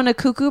call someone a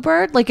cuckoo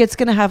bird, like it's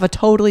going to have a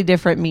totally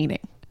different meaning.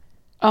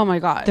 Oh my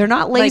God, They're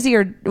not lazy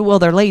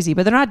they're lazy,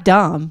 but they're not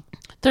dumb.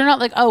 They're not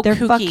like They're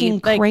kooky,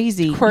 fucking like,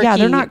 crazy. quirky. Yeah,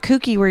 they're not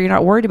kooky where you're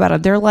not worried about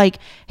them. They're like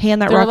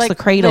hand that They're, rocks like, the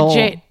cradle.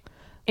 legit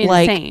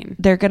Like insane.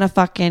 they're gonna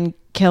fucking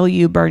kill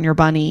you, burn your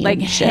bunny, Like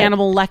and shit.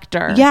 Hannibal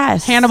Lecter.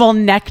 Yes. Hannibal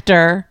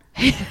Nectar.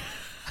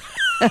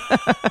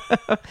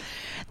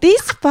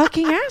 These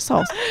fucking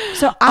assholes.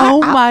 So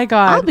Oh my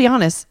God. I'll be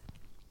honest.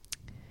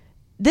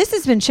 This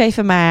has been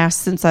chafing my ass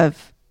since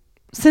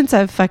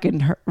I've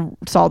fucking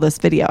saw this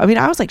video. I mean,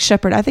 I was like,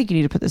 Shepard, I think you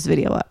need to put this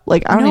video up.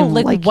 Like, I don't even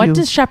like what you.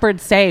 does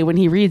Shepard say when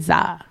he reads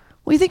that?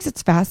 Well, he thinks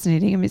it's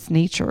fascinating. I mean, it's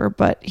nature,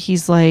 but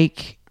he's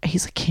like,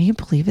 can you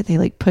believe it? They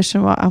like push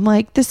him out. I'm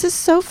like, this is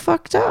so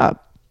fucked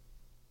up.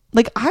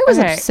 Like, I was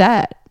Okay.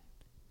 upset.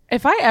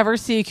 If I ever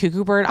see a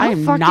cuckoo bird, I I'll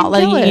am fucking not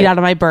letting kill you it. eat out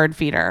of my bird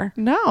feeder.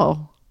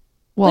 No.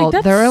 Well,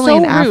 that's they're only so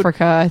in rude.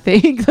 Africa, I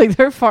think. Like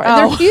they're far. Oh.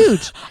 They're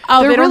huge.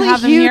 Oh, they're they don't really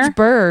have them huge here?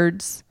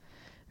 birds.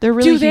 They're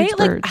really Do they huge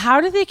like? birds. How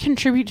do they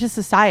contribute to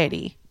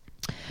society?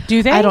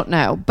 Do they? I don't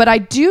know, but I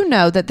do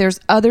know that there's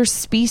other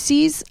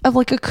species of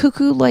like a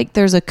cuckoo. Like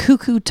there's a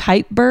cuckoo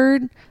type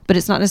bird, but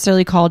it's not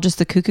necessarily called just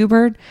the cuckoo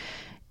bird.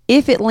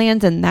 If it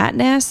lands in that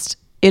nest,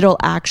 it'll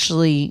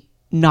actually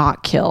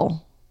not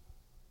kill.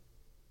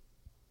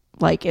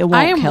 Like it won't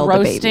I am kill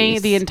roasting the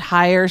the babies.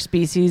 entire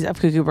species of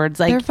cuckoo birds.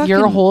 They're Like fucking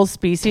your whole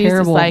species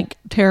terrible, is like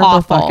terrible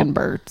awful. fucking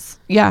birds.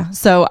 Yeah,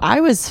 so I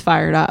was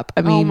fired up.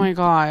 I mean, Oh my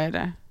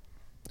God.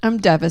 I'm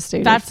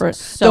devastated. That's for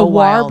so the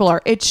wild.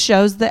 warbler. It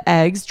shows the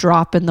eggs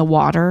drop in the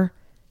water.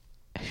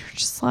 You're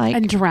just like,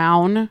 And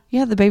drown.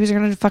 yeah, the babies are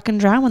gonna fucking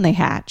drown when they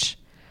hatch.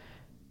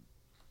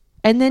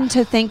 And then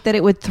to think that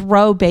it would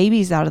throw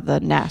babies out of the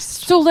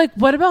nest. So like,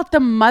 what about the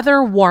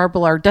mother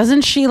warbler?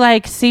 Doesn't she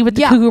like see what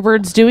the Yeah. cuckoo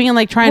bird's doing and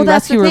like try and Well,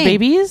 that's the rescue her thing.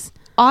 babies?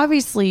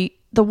 Obviously,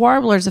 the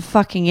warbler's a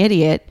fucking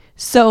idiot.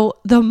 So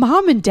the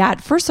mom and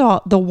dad, first of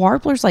all, the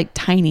warbler's like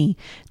tiny.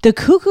 The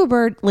cuckoo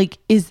bird like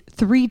is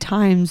 3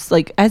 times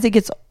like as it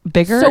gets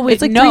bigger. So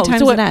it's like no, 3 times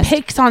so the it nest.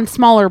 picks on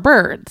smaller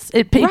birds.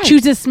 It Right.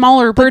 chooses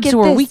smaller But birds get who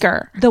are this,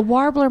 weaker. The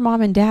warbler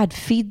mom and dad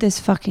feed this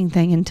fucking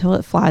thing until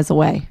it flies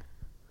away.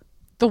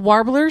 The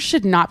warblers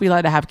should not be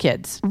allowed to have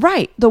kids.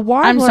 Right. The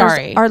warblers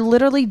sorry. are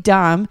literally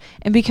dumb.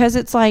 And because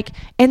it's like,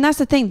 and that's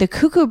the thing, the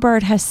cuckoo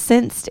bird has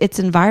sensed its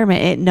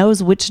environment. It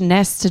knows which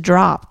nest to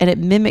drop and it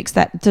mimics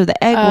that. So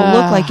the egg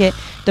will look like it.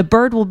 The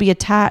bird will be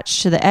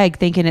attached to the egg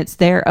thinking it's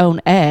their own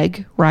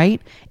egg,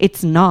 right?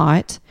 It's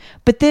not.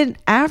 But then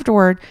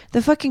afterward,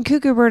 the fucking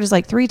cuckoo bird is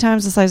like 3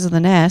 times the size of the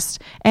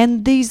nest.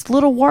 And these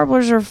little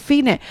warblers are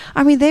feeding it.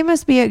 I mean, they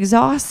must be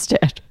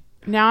exhausted.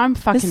 Now I'm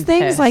fucking This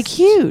thing's pissed. like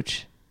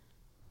huge.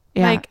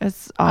 Yeah, Like,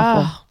 it's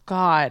awful. Oh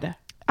God.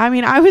 I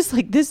mean, I was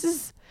like, this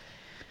is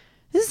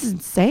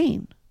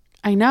insane.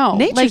 I know.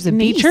 Nature's like, a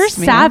beast, nature's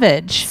man.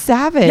 savage.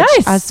 Savage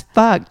Yes. as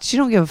fuck. She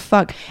don't give a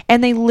fuck.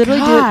 And they literally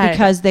do God. it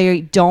because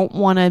they don't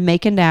want to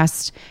make a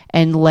nest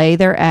and lay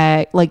their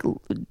egg, like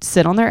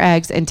sit on their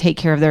eggs and take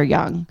care of their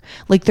young.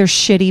 Like they're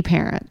shitty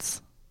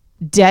parents.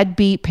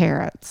 Deadbeat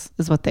parents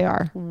is what they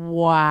are.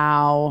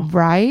 Wow.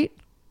 Right?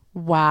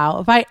 Wow.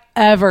 If I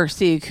ever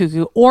see a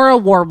cuckoo or a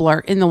warbler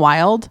in the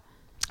wild,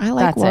 I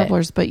like That's it.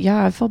 warblers, but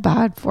yeah, I feel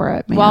bad for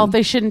it, man. well,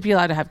 they shouldn't be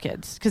allowed to have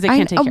kids because they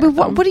can't take care but of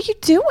them. what are you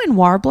doing,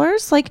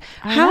 warblers? Like,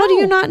 I how do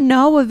you know. not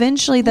know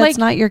eventually that's Like-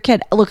 not your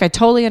kid? Look, I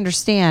totally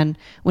understand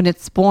when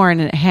it's born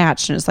and it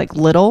hatched and it's like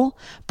little,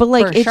 but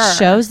like For it sure.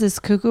 shows this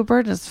cuckoo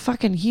bird and it's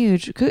fucking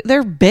huge.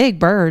 They're big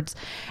birds,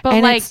 But,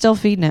 and like- it's still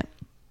feeding it.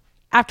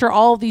 After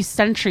all these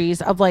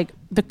centuries of like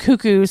the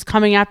cuckoos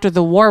coming after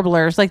the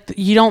warblers, like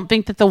you don't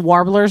think that the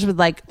warblers would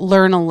like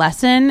learn a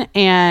lesson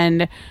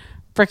and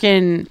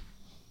freaking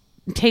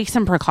take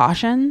some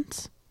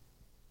precautions?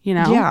 you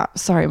know? Yeah.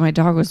 Sorry, my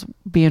dog was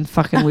being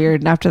fucking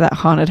weird. And after that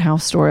haunted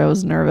house story, I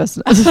was nervous.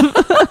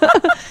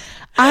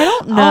 I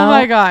don't know. Oh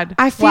my God.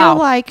 I feel Wow.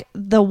 like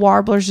the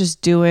warbler's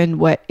just doing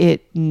what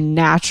it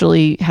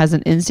naturally has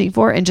an instinct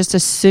for and just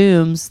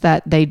assumes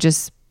that they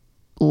just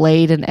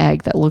laid an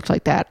egg that looked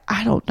like that.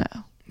 I don't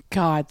know.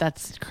 God,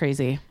 that's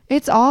crazy.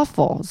 It's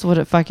awful. It's what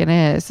it fucking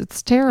is.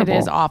 It's terrible. It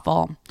is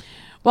awful.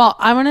 Well,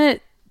 I'm going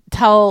to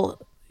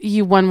tell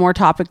you one more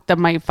topic that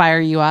might fire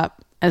you up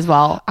as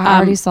well. I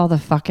already saw the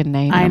fucking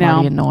name. I I'm know.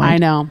 already annoyed.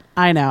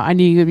 I know. I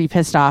knew you would be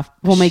pissed off.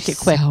 We'll make it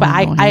quick. so But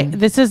I annoying.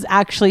 this is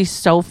actually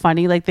so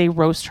funny. Like they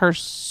roast her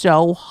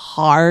so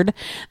hard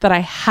that I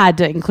had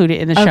to include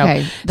it in the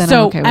Okay, show. then So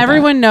I'm okay with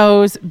everyone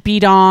knows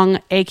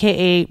Bidong,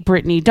 aka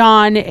Brittany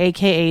Dawn,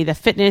 aka the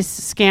fitness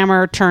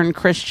scammer turned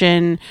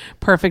Christian,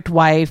 perfect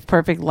wife,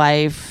 perfect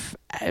life,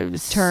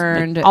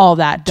 Turned all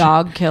that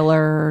Dog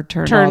killer.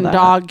 Turned turn all that.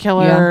 dog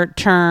killer, Yeah.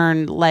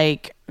 turn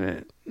like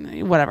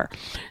whatever.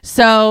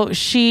 So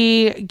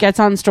she gets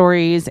on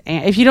stories,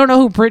 and if you don't know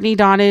who Brittany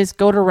Dawn is,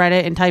 go to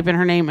Reddit and type in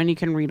her name, and you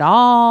can read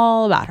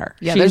all about her.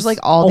 Yeah, She's there's like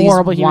all a these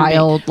horrible human being.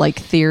 wild like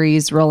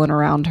theories rolling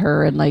around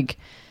her and like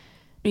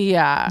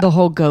Yeah. the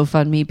whole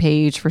GoFundMe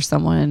page for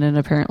someone, and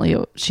apparently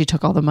she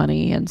took all the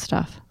money and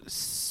stuff.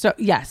 So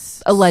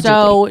yes,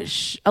 Allegedly.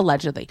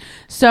 Allegedly.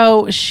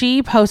 So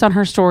she posts on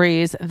her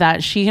stories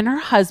that she and her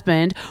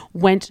husband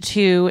went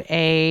to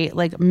a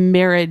like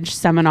marriage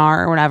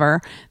seminar or whatever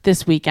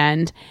this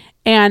weekend,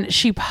 and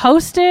she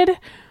posted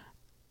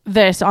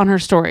this on her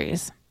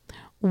stories.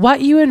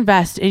 What you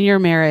invest in your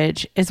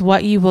marriage is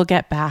what you will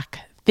get back.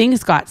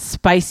 Things got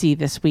spicy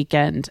this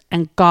weekend,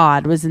 and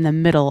God was in the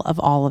middle of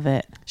all of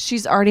it.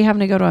 She's already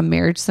having to go to a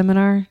marriage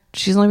seminar.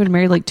 She's only been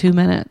married like 2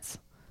 minutes.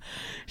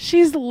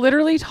 She's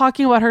literally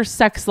talking about her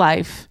sex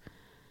life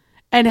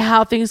and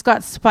how things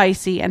got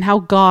spicy and how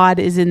God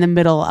is in the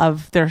middle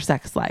of their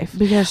sex life.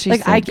 Because she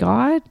Like, said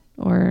God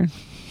or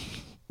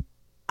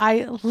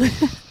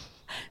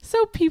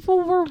So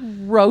people were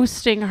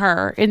roasting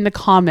her in the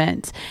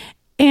comments,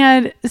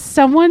 and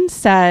someone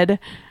said,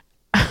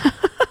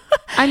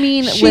 I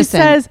mean, she listen,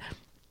 says,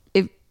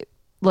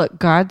 look,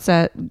 God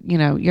said,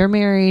 you're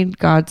married.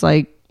 God's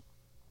like,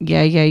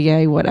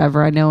 yeah,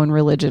 whatever. I know in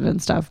religion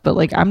and stuff, but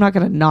like, I'm not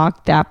going to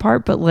knock that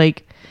part, but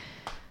like,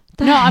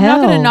 no, I'm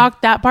not going to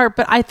knock that part,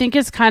 but I think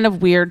it's kind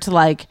of weird to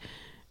like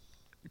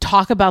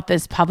talk about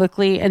this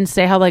publicly and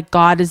say how like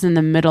God is in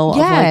the middle of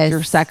like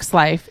your sex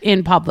life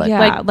in public. Yeah,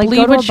 like go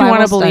believe to what a you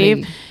want to Bible study.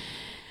 believe.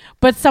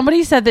 But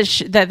somebody said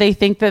that that they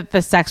think that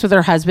the sex with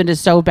her husband is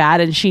so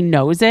bad and she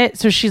knows it.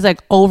 So she's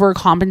like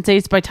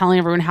overcompensates by telling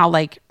everyone how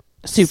like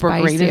super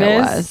Spicy great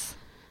it is.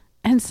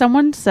 And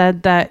someone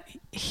said that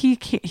he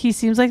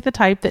seems like the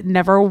type that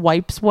never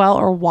wipes well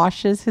or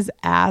washes his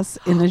ass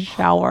in the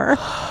shower.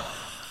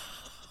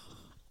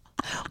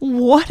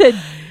 What a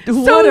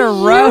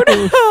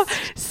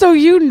roast. So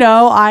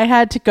I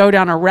had to go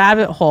down a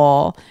rabbit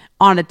hole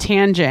on a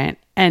tangent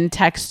and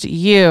text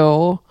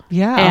you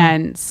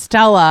and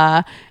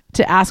Stella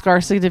to ask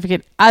our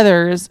significant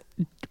others,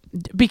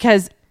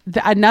 because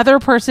another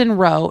person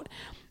wrote,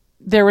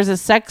 there was a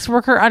sex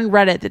worker on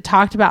Reddit that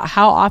talked about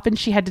how often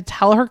she had to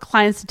tell her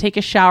clients to take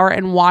a shower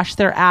and wash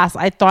their ass.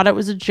 I thought it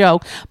was a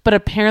joke, but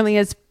apparently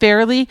it's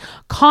fairly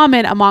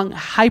common among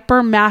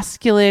hyper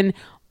masculine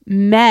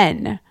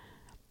men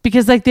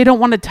because like they don't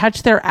want to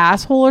touch their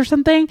asshole or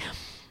something.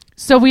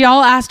 So we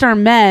all asked our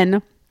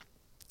men,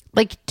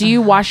 like, do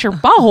you wash your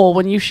butthole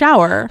when you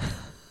shower?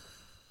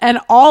 And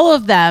all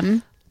of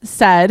them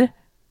said,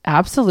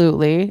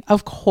 absolutely,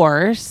 of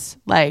course,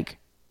 like,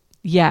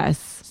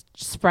 Yes.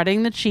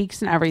 spreading the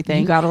cheeks and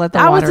everything. You got to let the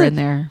That was water a- in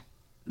there.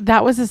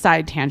 That was a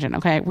side tangent.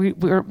 Okay.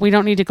 We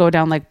don't need to go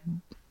down like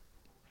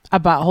a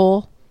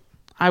butthole.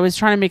 I was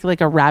trying to make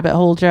like a rabbit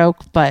hole joke,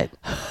 but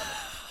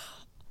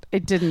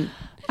it didn't.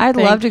 I'd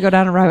love to go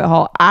down a rabbit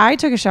hole. I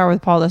took a shower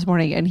with Paul this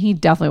morning, and he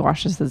definitely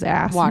washes his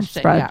ass. Washed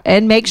and it, yeah.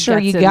 And make sure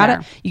Gets you in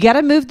gotta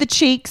there. move the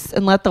cheeks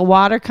and let the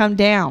water come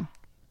down.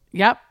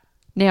 Yep.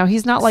 Now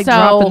he's not like So-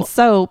 dropping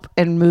soap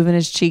and moving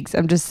his cheeks.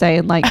 I'm just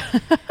saying, like,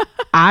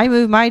 I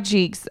move my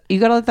cheeks. You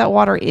gotta let that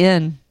water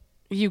in.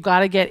 You got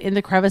to get in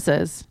the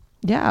crevices.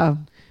 Yeah.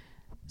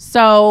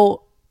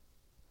 So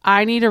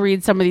I need to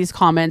read some of these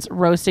comments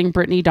roasting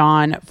Brittany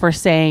Dawn for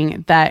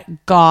saying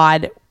that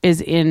God is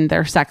in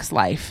their sex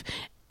life.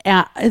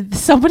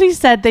 Somebody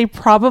said they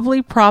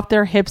probably prop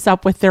their hips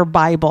up with their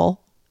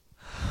Bible.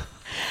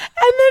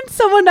 And then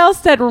someone else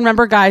said,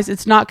 remember, guys,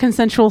 it's not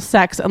consensual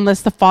sex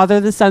unless the Father,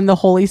 the Son, the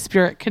Holy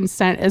Spirit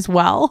consent as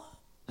well.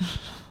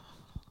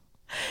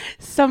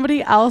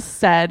 Somebody else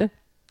said,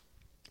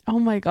 oh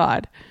my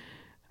God,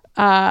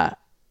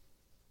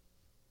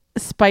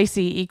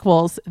 spicy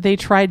equals they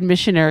tried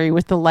missionary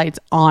with the lights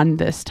on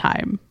this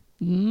time.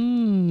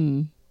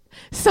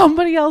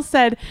 Somebody else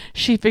said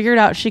she figured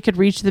out she could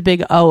reach the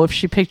big O if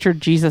she pictured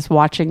Jesus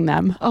watching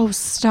them. Oh,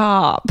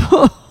 stop.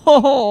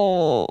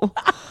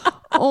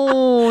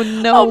 Oh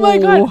no. Oh my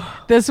God.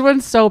 This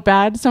one's so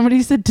bad.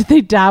 Somebody said, did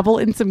they dabble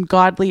in some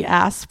godly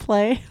ass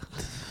play?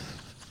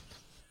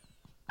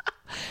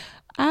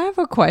 I have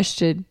a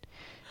question.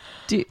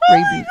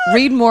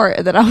 Read more.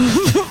 That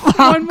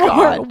I'm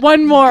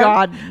One more.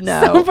 God,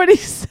 no. Somebody.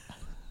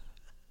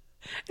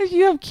 If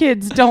you have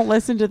kids, don't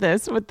listen to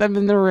this with them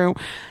in the room.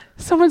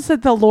 Someone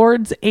said the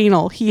Lord's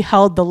anal. He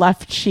held the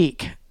left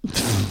cheek.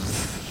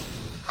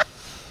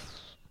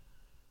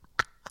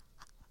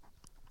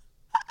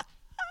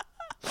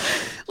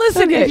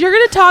 Listen, Okay. if you're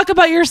going to talk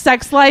about your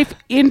sex life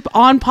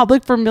on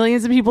public for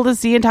millions of people to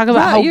see and talk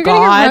about how you're gonna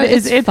God get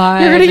is, it's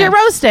fine. you're going to get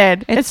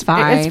roasted. It's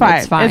fine. It's fine.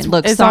 It's fine.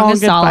 Look, it's Song all of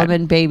good fun.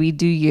 Solomon, baby,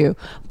 do you?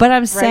 But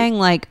I'm saying,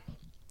 like,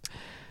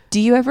 do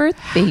you ever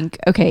think,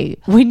 okay,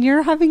 when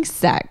you're having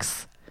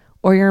sex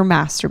or you're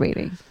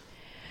masturbating,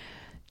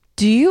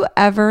 do you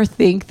ever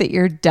think that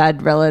your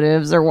dead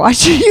relatives are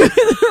watching you in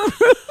the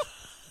room?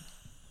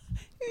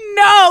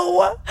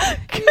 No,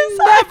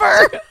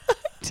 never. Never.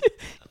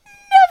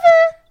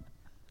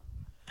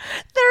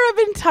 There have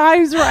been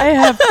times where I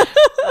have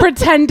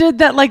pretended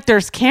that like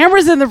there's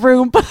cameras in the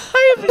room, but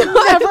I have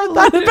never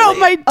thought about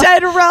my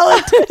dead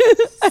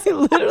relatives. I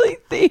literally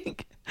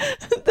think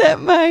that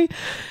my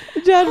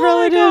dead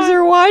relatives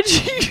are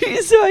watching me,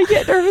 so I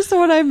get nervous. So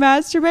when I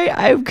masturbate,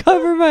 I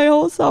cover my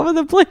whole self with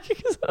a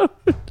blanket.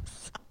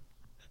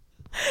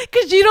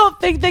 Because you don't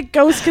think that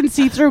ghosts can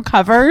see through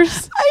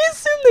covers. I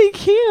assume they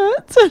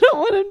can't. So I don't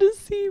want them to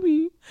see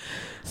me.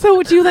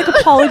 So do you like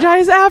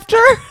apologize after?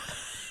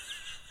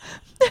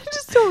 I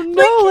just don't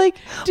know. Like,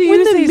 do when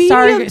you the say medium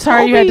sorry you had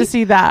told to me-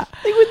 see that?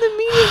 Like when the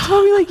media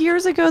told me like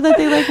years ago that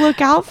they like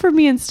look out for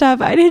me and stuff,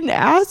 I didn't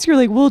ask her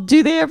like, well,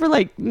 do they ever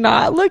like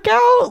not look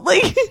out?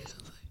 Like,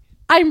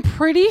 I'm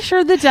pretty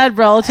sure the dead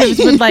relatives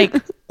would like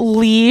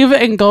leave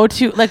and go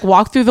to like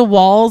walk through the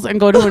walls and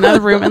go to another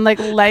room and like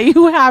let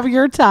you have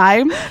your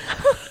time. does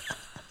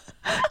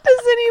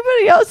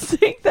anybody else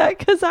think that?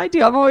 Because I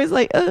do. I'm always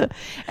like, ugh.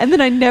 And then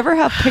I never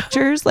have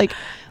pictures. Like,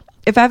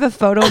 if I have a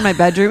photo in my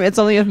bedroom, it's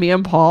only of me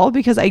and Paul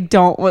because I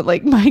don't want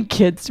like my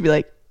kids to be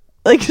like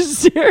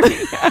staring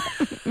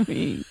at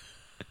me.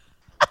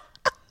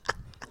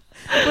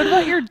 What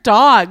about your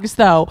dogs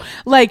though?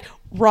 Like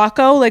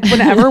Rocco, like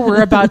whenever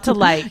we're about to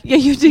like Yeah,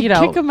 you did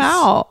kick him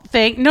out.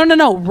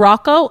 No.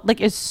 Rocco,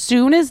 like as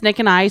soon as Nick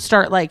and I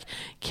start like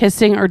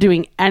kissing or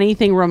doing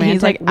anything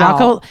romantic, like,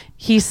 Rocco, out.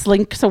 he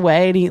slinks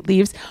away and he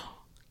leaves.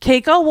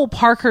 Keiko will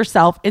park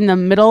herself in the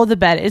middle of the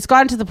bed. It's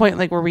gotten to the point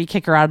like where we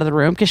kick her out of the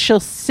room because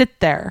she'll sit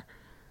there.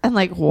 And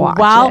like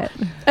watch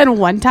it. And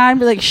one time,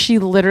 like she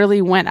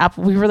literally went up.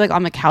 We were like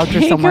on the couch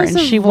or somewhere, and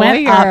Keiko's a she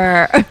went up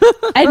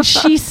voyeur. and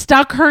she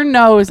stuck her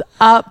nose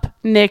up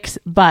Nick's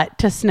butt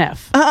to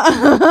sniff.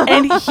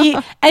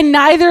 And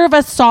neither of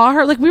us saw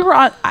her. Like we were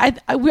on. I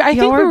think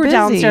we were were busy.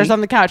 downstairs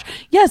on the couch.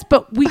 Yes,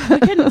 but we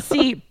couldn't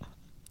see.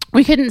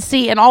 We couldn't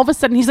see, and all of a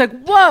sudden he's like,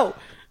 "Whoa."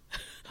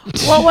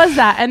 What was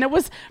that? And it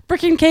was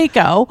freaking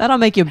Keiko. That'll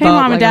make you Hey, bump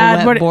Mom and like Dad, a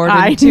wet what- board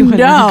I in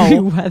 200-degree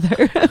know.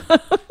 weather.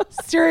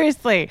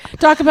 Seriously,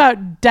 talk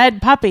about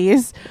dead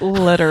puppies.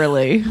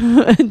 Literally.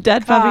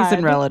 Dead puppies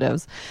and God.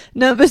 relatives.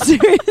 No, but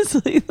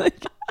seriously,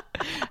 like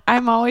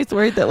I'm always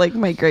worried that like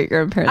my great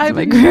grandparents and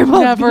my I've grandma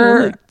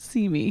never- like,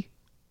 see me.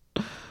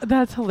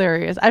 That's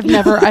hilarious. I've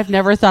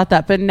never thought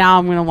that, but now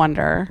I'm gonna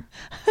wonder.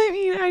 I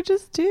mean, I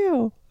just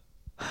do.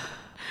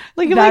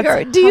 Like, I'm That's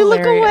like, do you look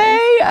hilarious.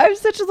 away? I'm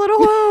such a little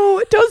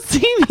whoa. Don't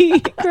see me,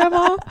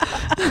 Grandma.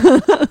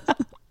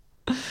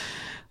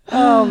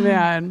 Oh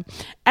man.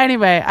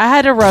 Anyway, I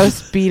had to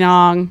roast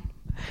Binong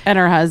and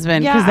her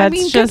husband because that's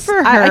good just for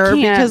her I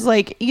can't. because,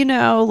 like, you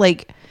know,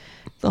 like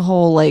the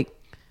whole like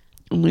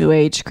New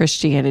Age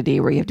Christianity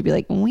where you have to be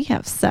like, when we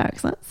have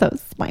sex, that's so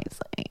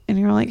spicy, and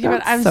you're like, Yeah, but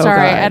 "That's I'm so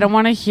sorry, good." I don't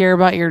want to hear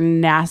about your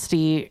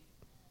nasty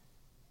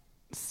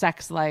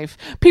sex life.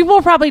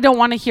 People probably don't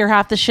want to hear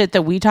half the shit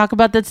that we talk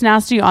about that's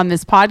nasty on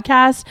this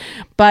podcast.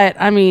 But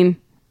I mean,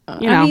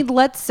 you know, I mean,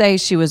 let's say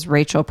she was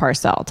Rachel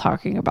Parcell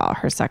talking about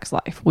her sex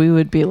life. We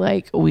would be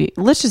like,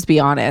 let's just be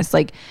honest.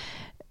 Like,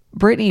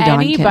 Brittany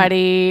Dawn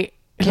anybody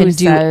can who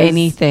do says-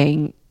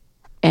 anything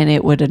and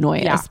it would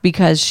annoy Yeah. us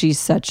because she's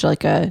such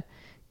like a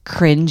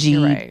cringy,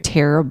 You're right.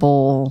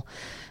 terrible,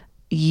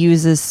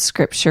 uses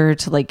scripture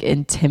to like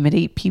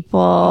intimidate people,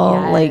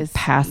 like Yes,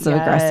 passive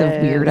aggressive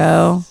yes.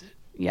 weirdo.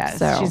 Yes,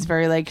 So. she's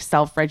very like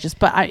self-righteous.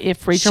 But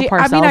if Rachel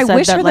Parcell I mean, I said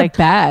wish that, her like, the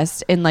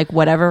best in like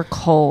whatever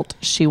cult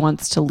she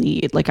wants to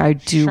lead. Like, I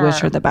do wish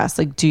Sure. her the best.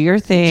 Like, do your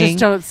thing. just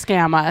don't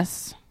scam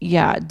us.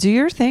 Yeah, do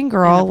your thing,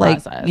 girl. the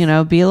Like, process. you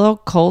know, be a little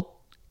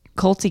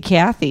culty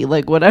Kathy.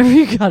 Like, whatever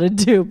you got to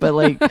do. But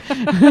like,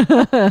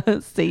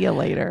 see you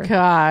later.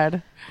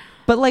 God,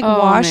 But like, Oh,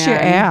 wash your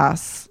man.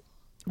 ass.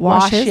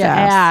 Wash his your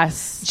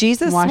ass.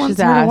 Jesus Wash wants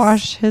his her ass. to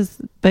wash his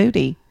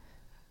booty.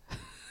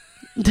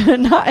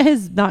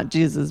 not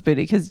Jesus'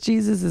 booty, because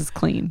Jesus is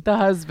clean. The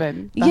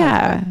husband. The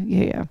Yeah, husband.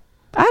 yeah.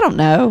 I don't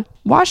know.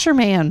 Wash your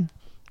man.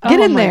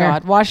 Get Oh in my there.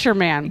 God. Wash your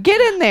man. Get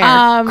in there.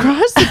 Um,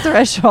 Cross the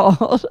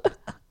threshold.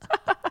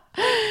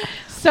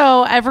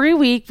 So every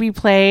week we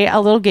play a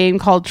little game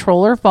called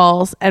Troll or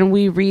False, and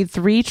we read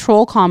 3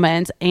 troll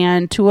comments,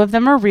 and 2 of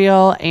them are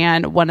real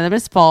and 1 of them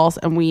is false,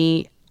 and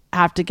we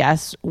have to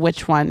guess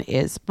which one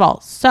is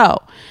false. So,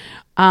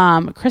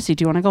 Chrissy,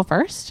 do you want to go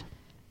first?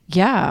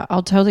 Yeah,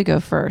 I'll totally go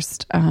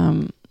first.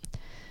 Let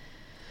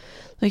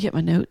me get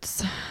my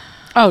notes.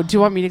 Oh, do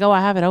you want me to go?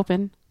 I have it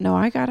open. No,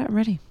 I got it. I'm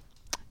ready.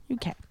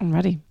 Okay. I'm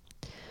ready.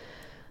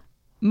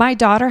 My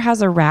daughter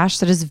has a rash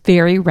that is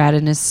very red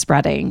and is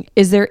spreading.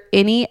 Is there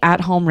any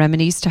at-home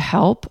remedies to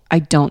help? I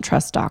don't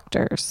trust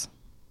doctors.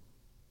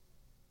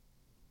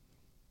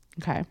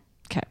 Okay.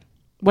 Okay.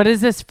 What is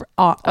this? For?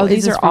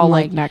 These are all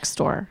like next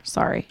door.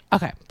 Sorry.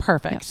 Okay.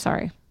 Perfect. Yeah,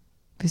 sorry.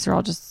 These are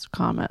all just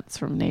comments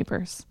from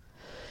neighbors.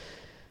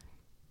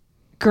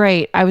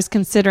 Great. I was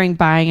considering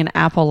buying an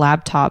Apple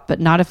laptop, but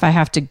not if I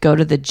have to go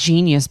to the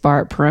Genius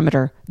Bar at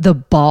Perimeter. The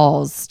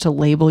balls to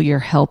label your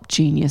help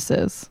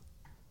geniuses.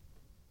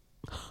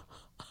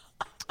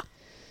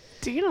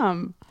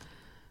 Damn.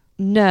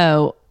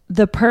 No,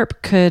 the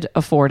perp could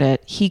afford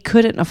it. He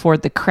couldn't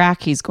afford the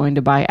crack he's going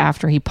to buy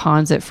after he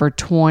pawns it for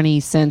 20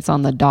 cents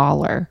on the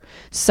dollar.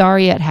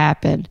 Sorry it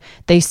happened.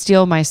 They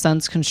steal my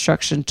son's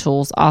construction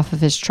tools off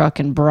of his truck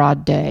in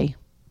broad day.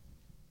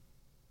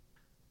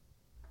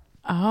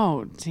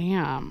 Oh,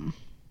 damn.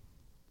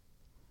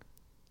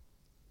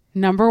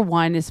 Number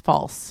 1 is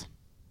false.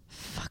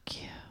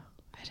 Fuck you.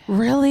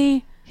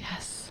 Really?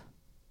 Yes.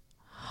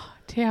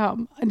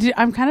 Damn.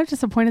 I'm kind of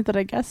disappointed that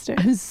I guessed it.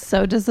 I'm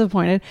so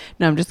disappointed.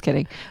 No, I'm just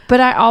kidding. But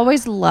I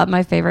always love,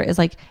 my favorite is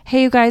like,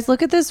 hey, you guys,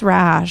 look at this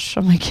rash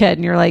on my kid.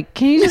 And you're like,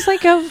 can you just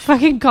like go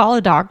fucking call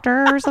a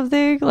doctor or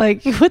something?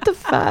 Like, what the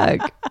fuck?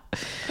 What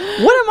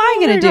am I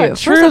going to do? God.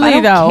 Truly,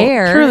 I don't though.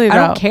 care. Truly, I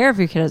though. don't care if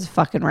your kid has a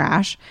fucking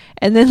rash.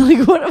 And then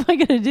like, what am I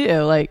going to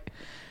do? Like,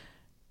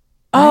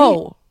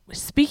 oh,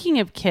 speaking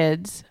of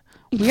kids,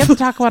 we have to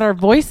talk about our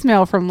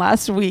voicemail from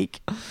last week.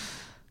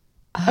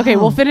 Okay,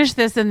 we'll finish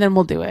this and then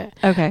we'll do it.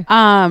 Okay.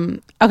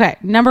 Okay.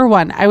 Number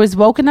 1, I was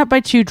woken up by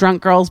 2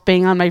 drunk girls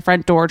banging on my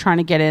front door trying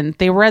to get in.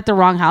 They were at the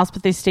wrong house,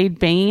 but they stayed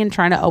banging and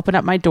trying to open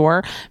up my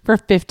door for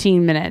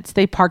 15 minutes.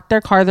 They parked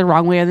their car the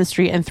wrong way on the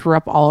street and threw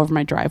up all over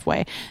my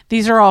driveway.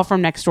 These are all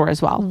from next door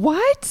as well.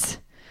 What?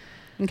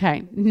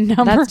 Okay.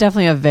 That's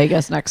definitely a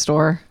Vegas next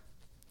door.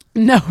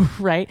 No,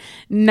 right.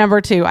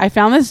 Number 2, I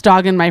found this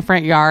dog in my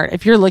front yard.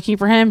 If you're looking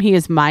for him, he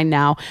is mine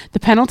now. The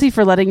penalty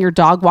for letting your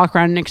dog walk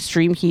around in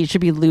extreme heat should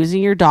be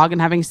losing your dog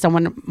and having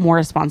someone more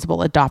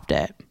responsible adopt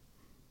it.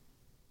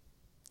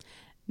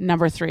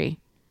 Number 3,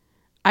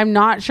 I'm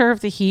not sure if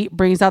the heat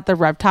brings out the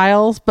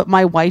reptiles, but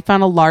my wife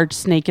found a large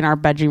snake in our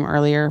bedroom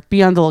earlier.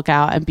 Be on the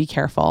lookout and be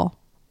careful.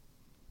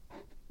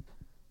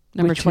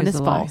 Which one is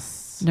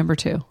false? Number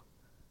 2.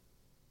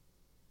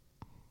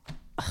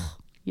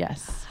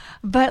 Yes.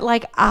 But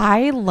like,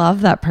 I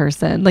love that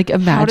person. Like,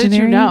 imaginary. How did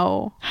you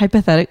know?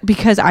 Hypothetical,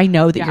 because I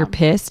know that Yeah. you're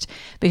pissed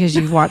because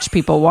you've watched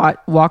people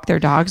walk their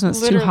dogs when it's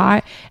Literally. too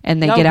hot,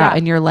 and they Oh, get out, yeah.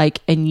 and you're like,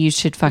 and you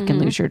should fucking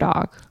lose your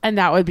dog. And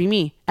that would be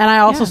me. And I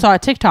also Yeah. saw a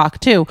TikTok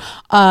too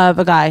of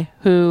a guy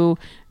who,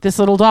 this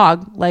little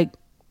dog, like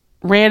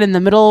ran in the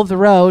middle of the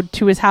road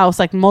to his house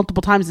like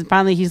multiple times. And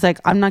finally he's like,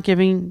 I'm not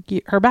giving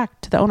her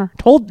back to the owner.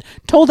 Told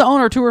the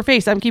owner to her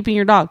face, I'm keeping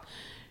your dog.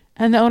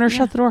 And the owner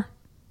shut the door.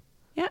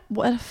 Yeah.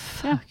 What the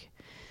fuck?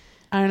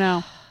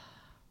 Yeah.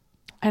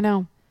 I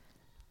know.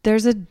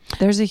 There's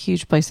a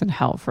huge place in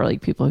hell for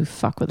like people who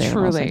fuck with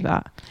animals Truly.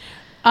 like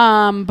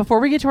that. Before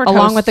we get to our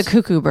Along with the toasts-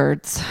 cuckoo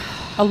birds.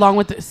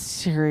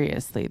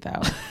 seriously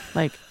though,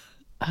 like,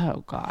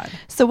 oh God.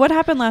 So what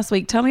happened last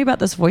week? Tell me about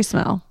this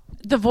voicemail.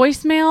 The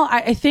voicemail,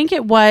 I think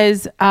it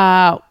was,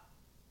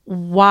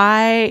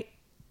 why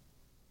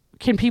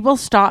can people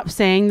stop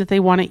saying that they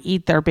want to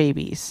eat their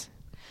babies?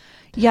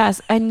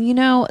 Yes. And you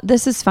know,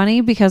 this is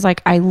funny because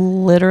like I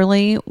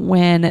literally,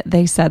 when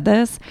they said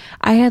this,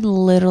 I had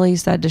literally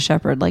said to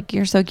Shepard, like,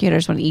 you're so cute. I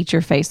just want to eat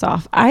your face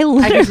off. I I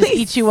literally can just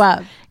eat you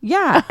up.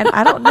 Yeah. And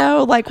I don't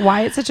know like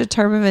why it's such a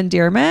term of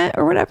endearment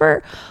or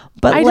whatever,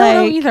 but I like, don't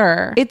know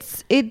either.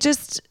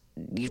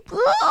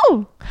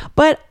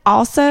 but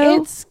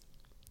also It's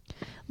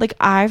like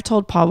I've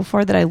told Paul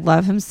before that I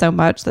love him so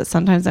much that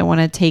sometimes I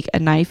want to take a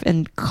knife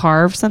and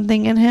carve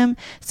something in him.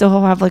 So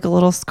he'll have like a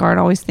little scar and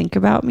always think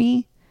about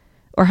me.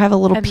 Or have a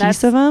little And piece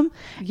that's- of him.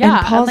 yeah,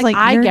 And Paul's and, like,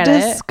 I you're get it.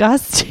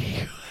 disgusting.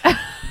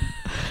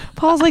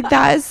 Paul's like,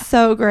 that is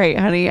so great,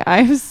 honey.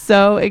 I'm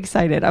so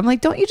excited. I'm like,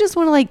 don't you just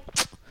want to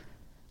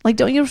like,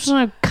 don't you just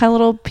want to cut a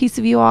little piece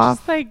of you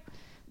off?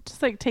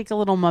 just like take a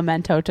little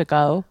memento to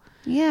go.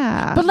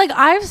 Yeah. But like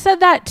I've said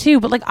that too,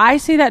 but like I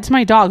say that to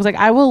my dogs. Like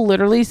I will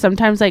literally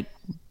sometimes like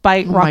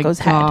bite oh Rocco's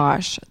my head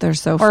gosh, they're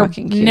so or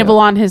fucking cute. nibble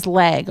on his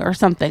leg or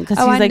something because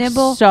Oh, he's I like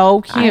nibble-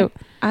 so cute.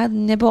 I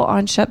nibble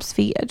on Shep's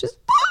feet. I just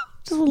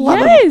love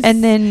Yes. him.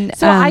 And then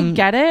So I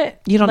get it.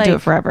 You don't do Like, it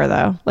forever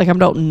though. Like I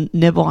don't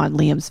nibble on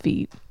Liam's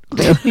feet.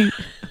 Really.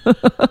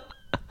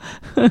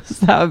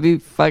 So that would be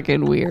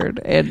fucking weird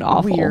and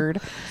awful.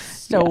 weird.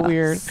 So Yeah,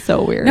 weird.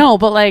 So weird. No,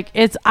 but like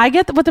I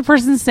get what the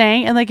person's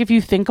saying, and like if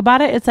you think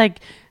about it, it's like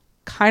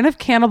kind of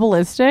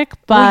cannibalistic,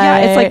 but Well, yeah,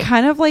 it's like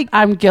kind of like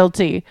I'm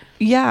guilty.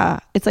 yeah,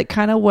 it's like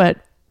kind of what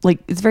like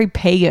it's very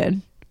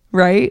pagan,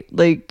 right?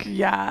 Like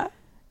Yeah.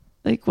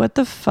 Like, what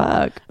the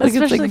fuck? Like,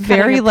 Especially it's like cutting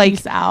very a like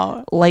piece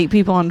out. light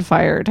people on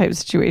fire type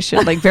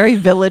situation. Like very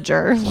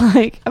villager.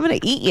 Like, I'm gonna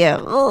eat you.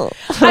 Ugh.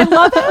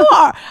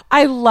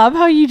 I love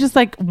how you just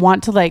like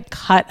want to like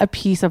cut a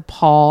piece of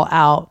Paul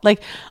out.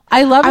 Like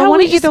I love I how want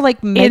we to either just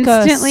like make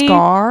instantly a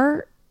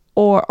scar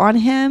or on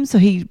him so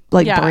he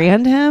like Yeah.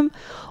 brand him,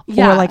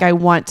 Yeah. or like I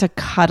want to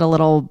cut a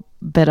little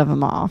bit of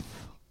him off.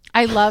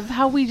 I love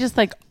how we just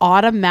like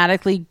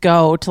automatically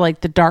go to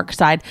like the dark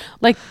side.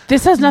 Like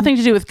this has nothing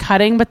to do with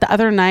cutting, but the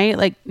other night,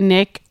 like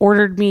Nick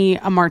ordered me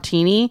a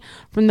martini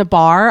from the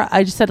bar.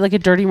 I just said like a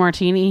dirty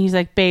martini. He's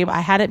like, babe, I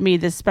had it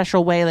made this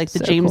special way, like the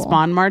So James cool.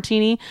 Bond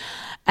martini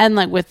and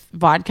like with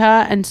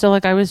vodka. And so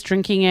like I was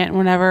drinking it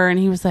whenever and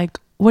he was like,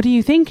 what do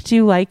you think? Do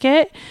you like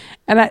it?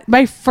 And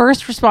my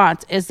first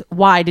response is,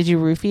 why did you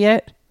roofie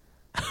it?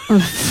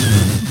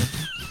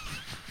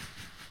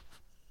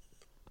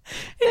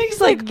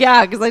 He's like,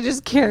 yeah, because I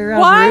just carry around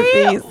Why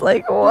roofies.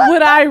 Like, what?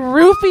 would I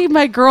roofie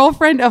my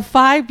girlfriend of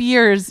 5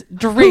 years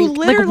drink?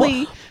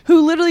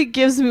 Who literally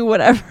gives me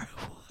whatever.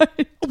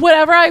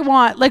 Whatever I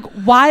want. Like,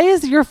 why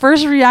is your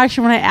first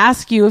reaction when I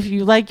ask you if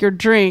you like your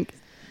drink?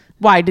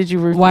 Why did you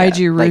roofie Why it? did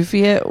you Like,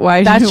 roofie it?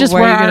 Why? That's just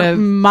why where are you our gonna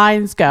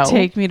minds go.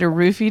 take me to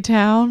Roofie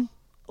Town?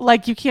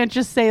 Like, you can't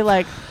just say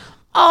like,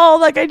 oh,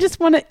 like I just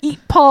want to eat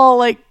Paul.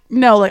 Like,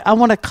 no, like I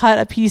want to cut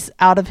a piece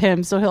out of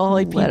him so he'll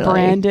like be Literally.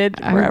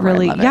 branded. I Wherever.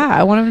 really, love it. yeah,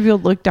 I want him to be able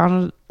to look down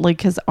on like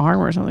his arm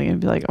or something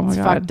and be like, oh my It's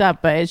god, fucked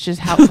up, but it's just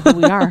how who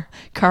we are,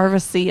 carve a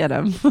C at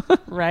him.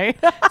 right?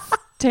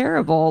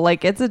 Terrible.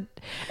 Like it's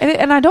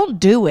and I don't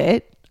do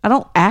it. I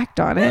don't act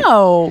on it.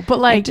 No, but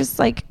I like, just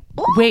like,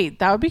 wait,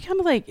 that would be kind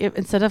of like if,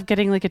 instead of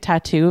getting like a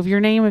tattoo of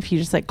your name, if you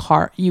just like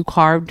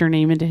carved your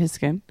name into his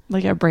skin.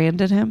 like I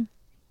branded him.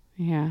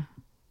 Yeah.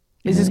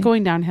 Is this Really?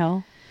 going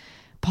downhill?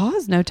 Paul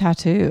has no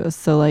tattoos,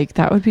 so like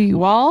that would be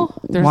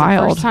Well, there's a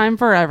wild. first time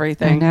for I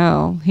everything.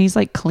 know. He's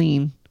like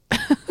clean.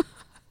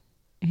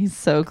 He's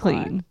so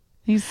clean.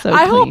 He's so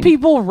I clean. hope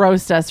people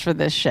roast us for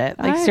this shit.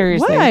 Like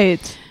seriously.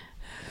 What?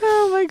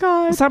 Oh my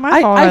god. It's not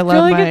my fault. I I feel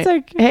love like my, it's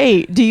like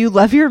hey, do you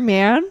love your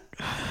man?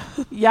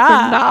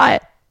 yeah.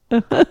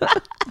 Or not?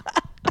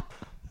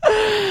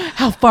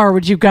 How far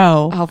would you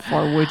go? How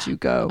far would you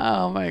go?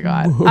 Oh my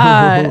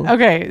god.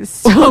 Okay,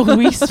 so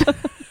we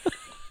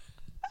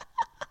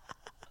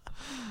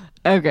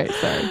Okay,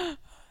 sorry.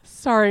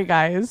 sorry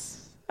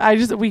guys.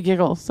 We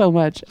giggle so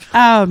much.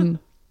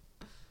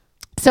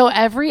 So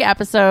every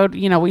episode,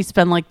 you know, we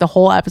spend like the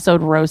whole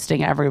episode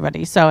roasting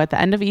everybody. So at the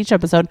end of each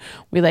episode,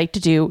 we like to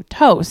do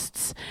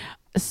toasts.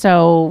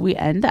 So we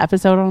end the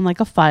episode on like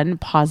a fun,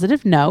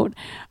 positive note.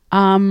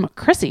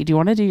 Chrissy, do you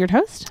want to do your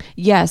toast?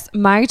 Yes,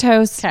 my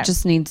toast Okay.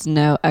 just needs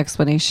no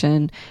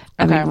explanation.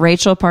 I Okay. mean,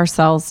 Rachel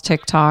Parcells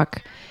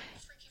TikTok.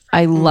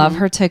 I love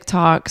her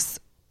TikToks.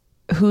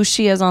 Who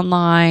she is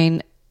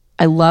online.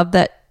 I love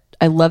that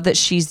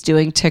she's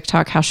doing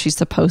TikTok how she's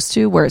supposed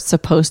to, where it's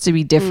supposed to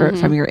be different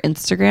from your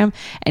Instagram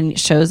and it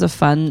shows a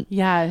fun,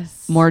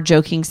 Yes. more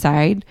joking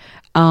side.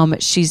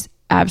 She's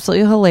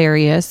absolutely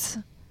hilarious.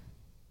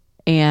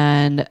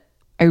 And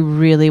I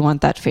really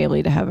want that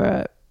family to have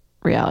a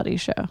reality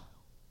show.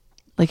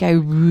 Like I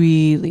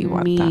really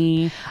want that.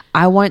 Me.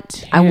 I want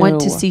to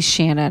too. see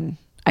Shannon.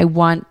 I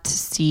want to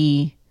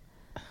see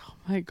Oh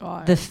my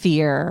God. the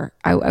fear.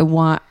 I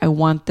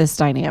want this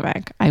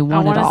dynamic. I I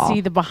want want it to all. see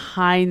the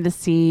behind the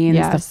scenes,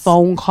 the Yes.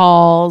 phone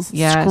calls,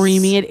 Yes.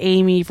 screaming at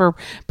Amy for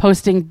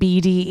posting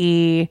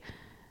BDE.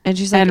 And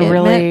she's like, And "Isn't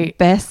really it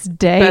best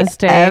day, Best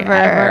day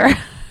ever."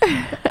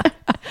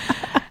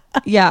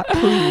 Yeah,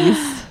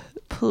 please.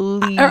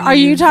 Are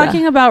you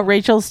talking about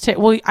Rachel's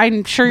well,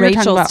 I'm sure you're talking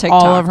Rachel's about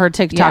all TikTok. of her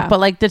TikTok, Yeah. but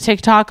like the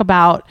TikTok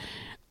about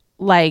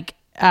like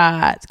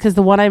because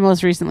the one I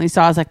most recently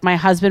saw is like my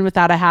husband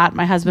without a hat,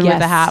 my husband with a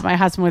Yes. hat, my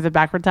husband with a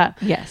backwards hat.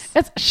 Yes.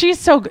 She's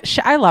so good.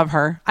 I love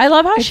her. I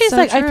love how It's she's so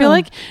like I true. feel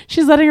like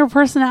she's letting her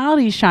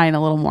personality shine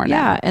a little more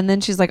now. Yeah, and then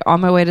she's like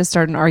on my way to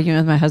start an argument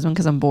with my husband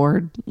because I'm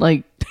bored.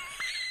 Like,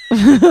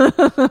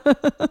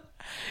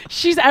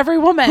 She's every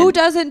woman. who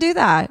doesn't do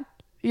that?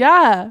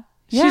 Yeah.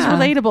 She's Yeah.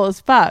 relatable as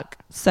fuck.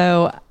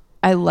 So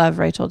I love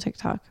Rachel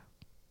TikTok.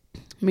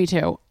 Me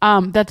too.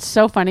 That's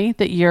so funny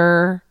that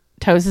your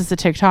toast is a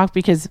TikTok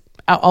because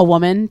a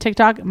woman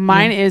TikTok.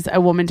 Mine is a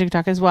woman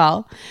TikTok as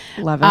well.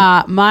 Love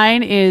it.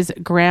 Mine is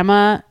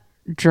Grandma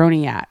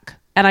Droniak.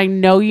 And I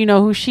know you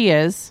know who she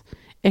is.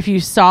 If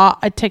you saw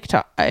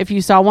if you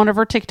saw one of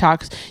her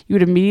TikToks, you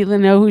would immediately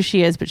know who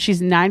she is. But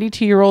she's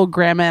 92-year-old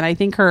grandma, and I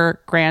think her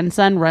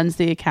grandson runs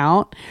the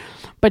account.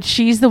 But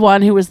she's the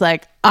one who was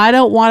like, I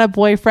don't want a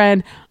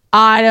boyfriend.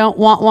 I don't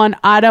want one.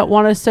 I don't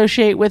want to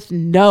associate with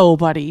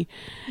nobody.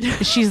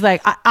 She's like,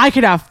 I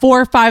could have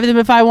 4 or 5 of them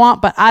if I want,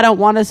 but I don't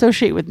want to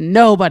associate with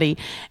nobody.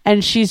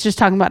 And she's just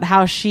talking about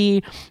how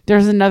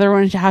there's another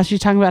one, how she's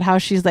talking about how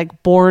she's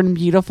like born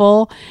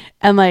beautiful.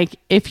 And like,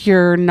 if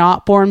you're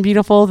not born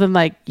beautiful, then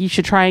like you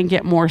should try and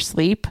get more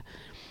sleep.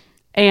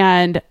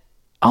 And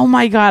oh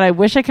my God, I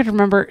wish I could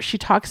remember. She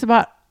talks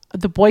about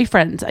the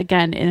boyfriends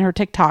again in her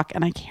TikTok,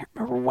 and I can't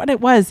remember what it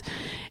was.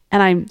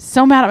 And I'm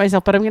so mad at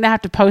myself, but I'm going to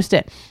have to post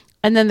it.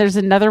 And then there's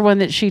another one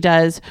that she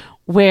does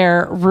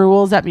where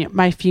Rule's at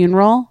my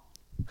funeral.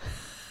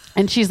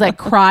 And she's like,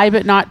 cry,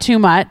 but not too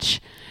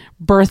much.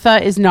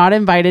 Bertha is not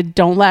invited.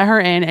 Don't let her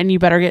in. And you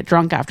better get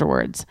drunk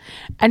afterwards.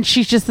 And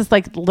she's just this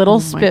like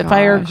little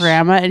Spitfire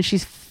grandma. And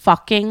she's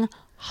fucking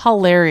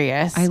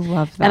hilarious. I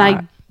love that. And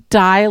I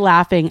die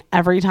laughing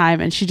every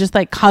time. And she just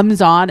like comes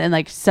on and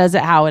like says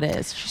it how it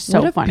is. She's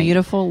so what a funny.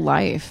 Beautiful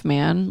life,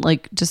 man.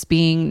 Like just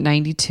being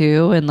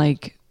 92 and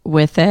like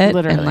with it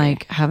Literally. and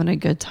like having a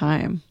good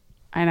time.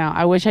 I know.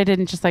 I wish I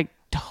didn't just like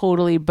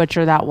totally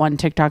butcher that one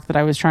TikTok that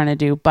I was trying to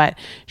do, but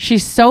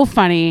she's so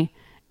funny.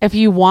 If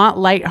you want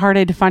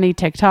lighthearted, funny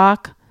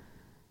TikTok,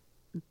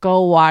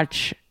 go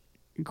watch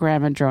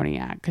Grandma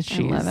Droniak because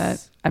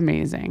she's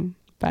amazing.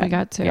 But I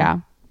got to. Yeah.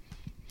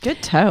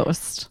 Good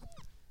toast.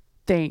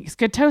 Thanks.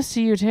 Good toast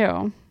to you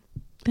too.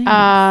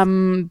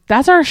 Thanks.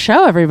 That's our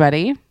show,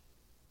 everybody.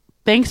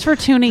 Thanks for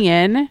tuning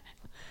in.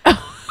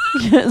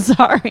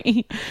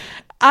 Sorry.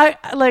 I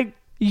like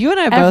you and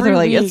I both are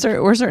like,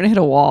 we're starting to hit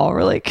a wall.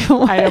 We're like,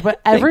 I know, but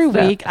every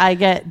week I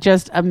get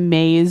just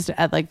amazed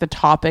at like the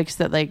topics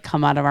that like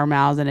come out of our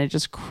mouths, and it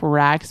just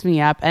cracks me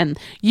up. And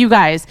you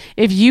guys,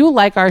 if you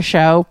like our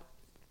show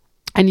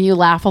and you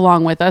laugh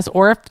along with us,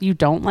 or if you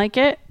don't like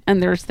it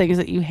and there's things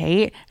that you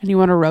hate and you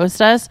want to roast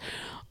us,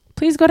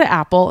 please go to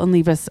Apple and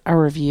leave us a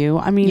review.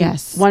 I mean,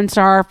 yes. 1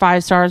 star,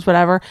 5 stars,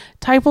 whatever.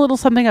 Type a little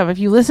something up. If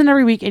you listen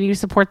every week and you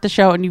support the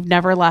show and you've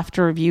never left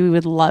a review, we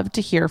would love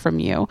to hear from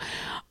you.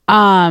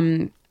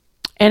 And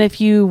if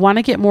you want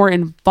to get more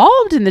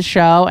involved in the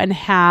show and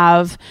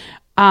have,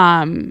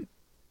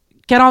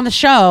 get on the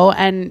show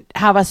and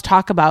have us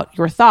talk about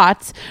your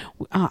thoughts.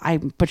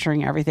 I'm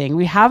butchering everything.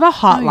 We have a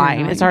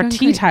hotline. It's our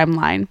tea time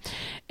line.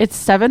 It's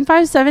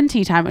 757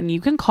 tea time, and you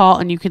can call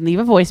and you can leave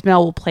a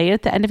voicemail. We'll play it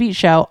at the end of each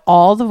show.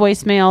 All the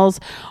voicemails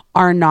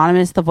are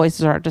anonymous. The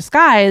voices are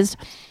disguised,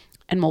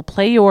 and we'll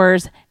play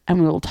yours and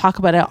we will talk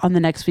about it on the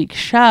next week's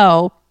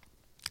show.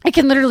 It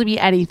can literally be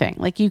anything.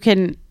 Like you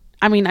can,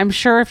 I mean, I'm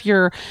sure if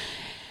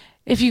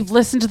you've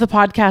listened to the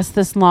podcast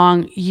this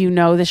long, you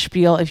know the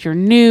spiel. If you're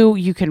new,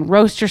 you can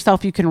roast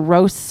yourself. You can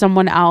roast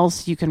someone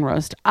else. You can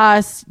roast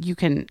us. You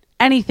can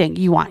anything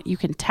you want. You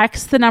can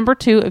text the number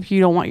 2 if you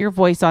don't want your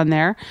voice on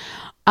there.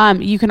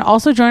 You can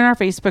also join our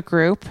Facebook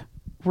group,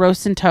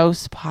 Roast and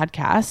Toast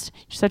Podcast.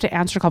 You just have to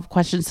answer a couple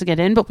questions to get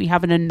in, but we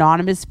have an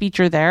anonymous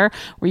feature there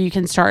where you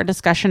can start a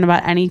discussion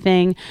about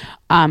anything.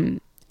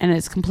 And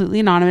it's completely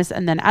anonymous.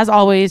 And then as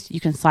always, you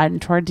can slide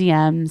into our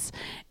DMs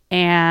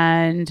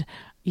and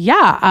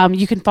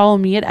you can follow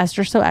me at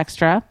Esther So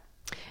Extra.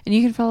 And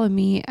you can follow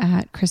me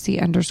at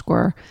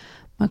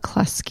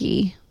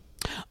Chrissy_McCluskey.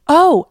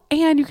 Oh,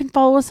 and you can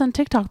follow us on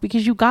TikTok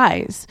because you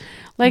guys,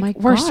 like,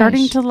 we're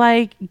starting to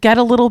like get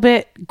a little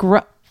bit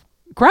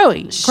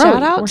growing.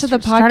 Shout out to the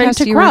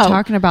podcast you were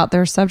talking about,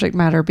 their subject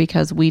matter,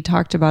 because we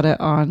talked about it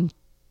on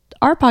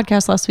our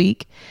podcast last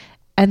week.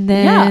 And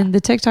then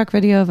the TikTok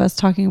video of us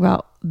talking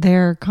about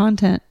their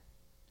content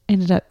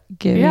ended up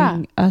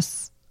giving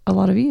us a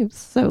lot of views.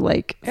 So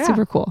like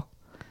super cool.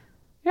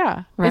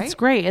 Yeah. Right? It's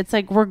great. It's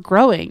like we're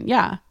growing.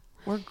 Yeah.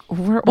 We're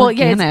well,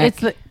 organic.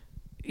 it's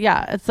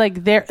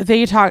like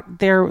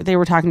they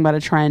were talking about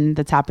a trend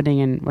that's happening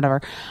and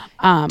whatever.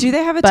 Do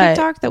they have a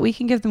TikTok that we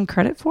can give them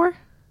credit for?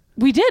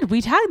 We did.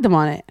 We tagged them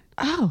on it.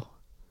 Oh,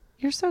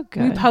 you're so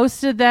good. We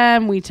posted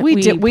them. We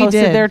posted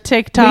did. their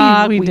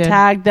TikTok. We did.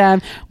 Tagged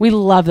them. We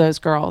love those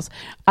girls.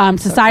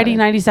 Society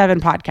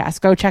 97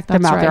 podcast. Go check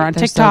them out. They're on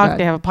TikTok.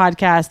 They have a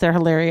podcast. They're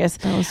hilarious.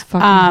 That was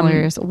fucking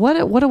hilarious.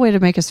 What a way to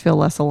make us feel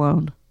less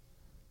alone.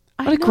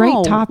 What a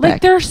great topic.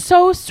 Like they're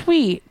so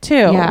sweet too.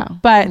 Yeah.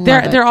 But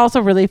they're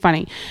also really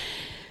funny.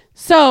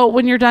 So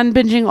when you're done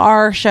binging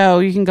our show,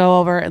 you can go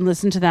over and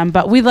listen to them.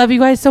 But we love you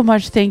guys so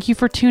much. Thank you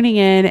for tuning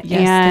in.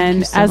 Yes,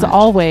 and as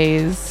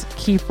always,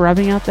 keep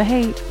rubbing out the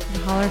hate.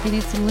 Holler if you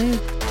need some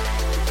lube.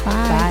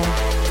 Bye.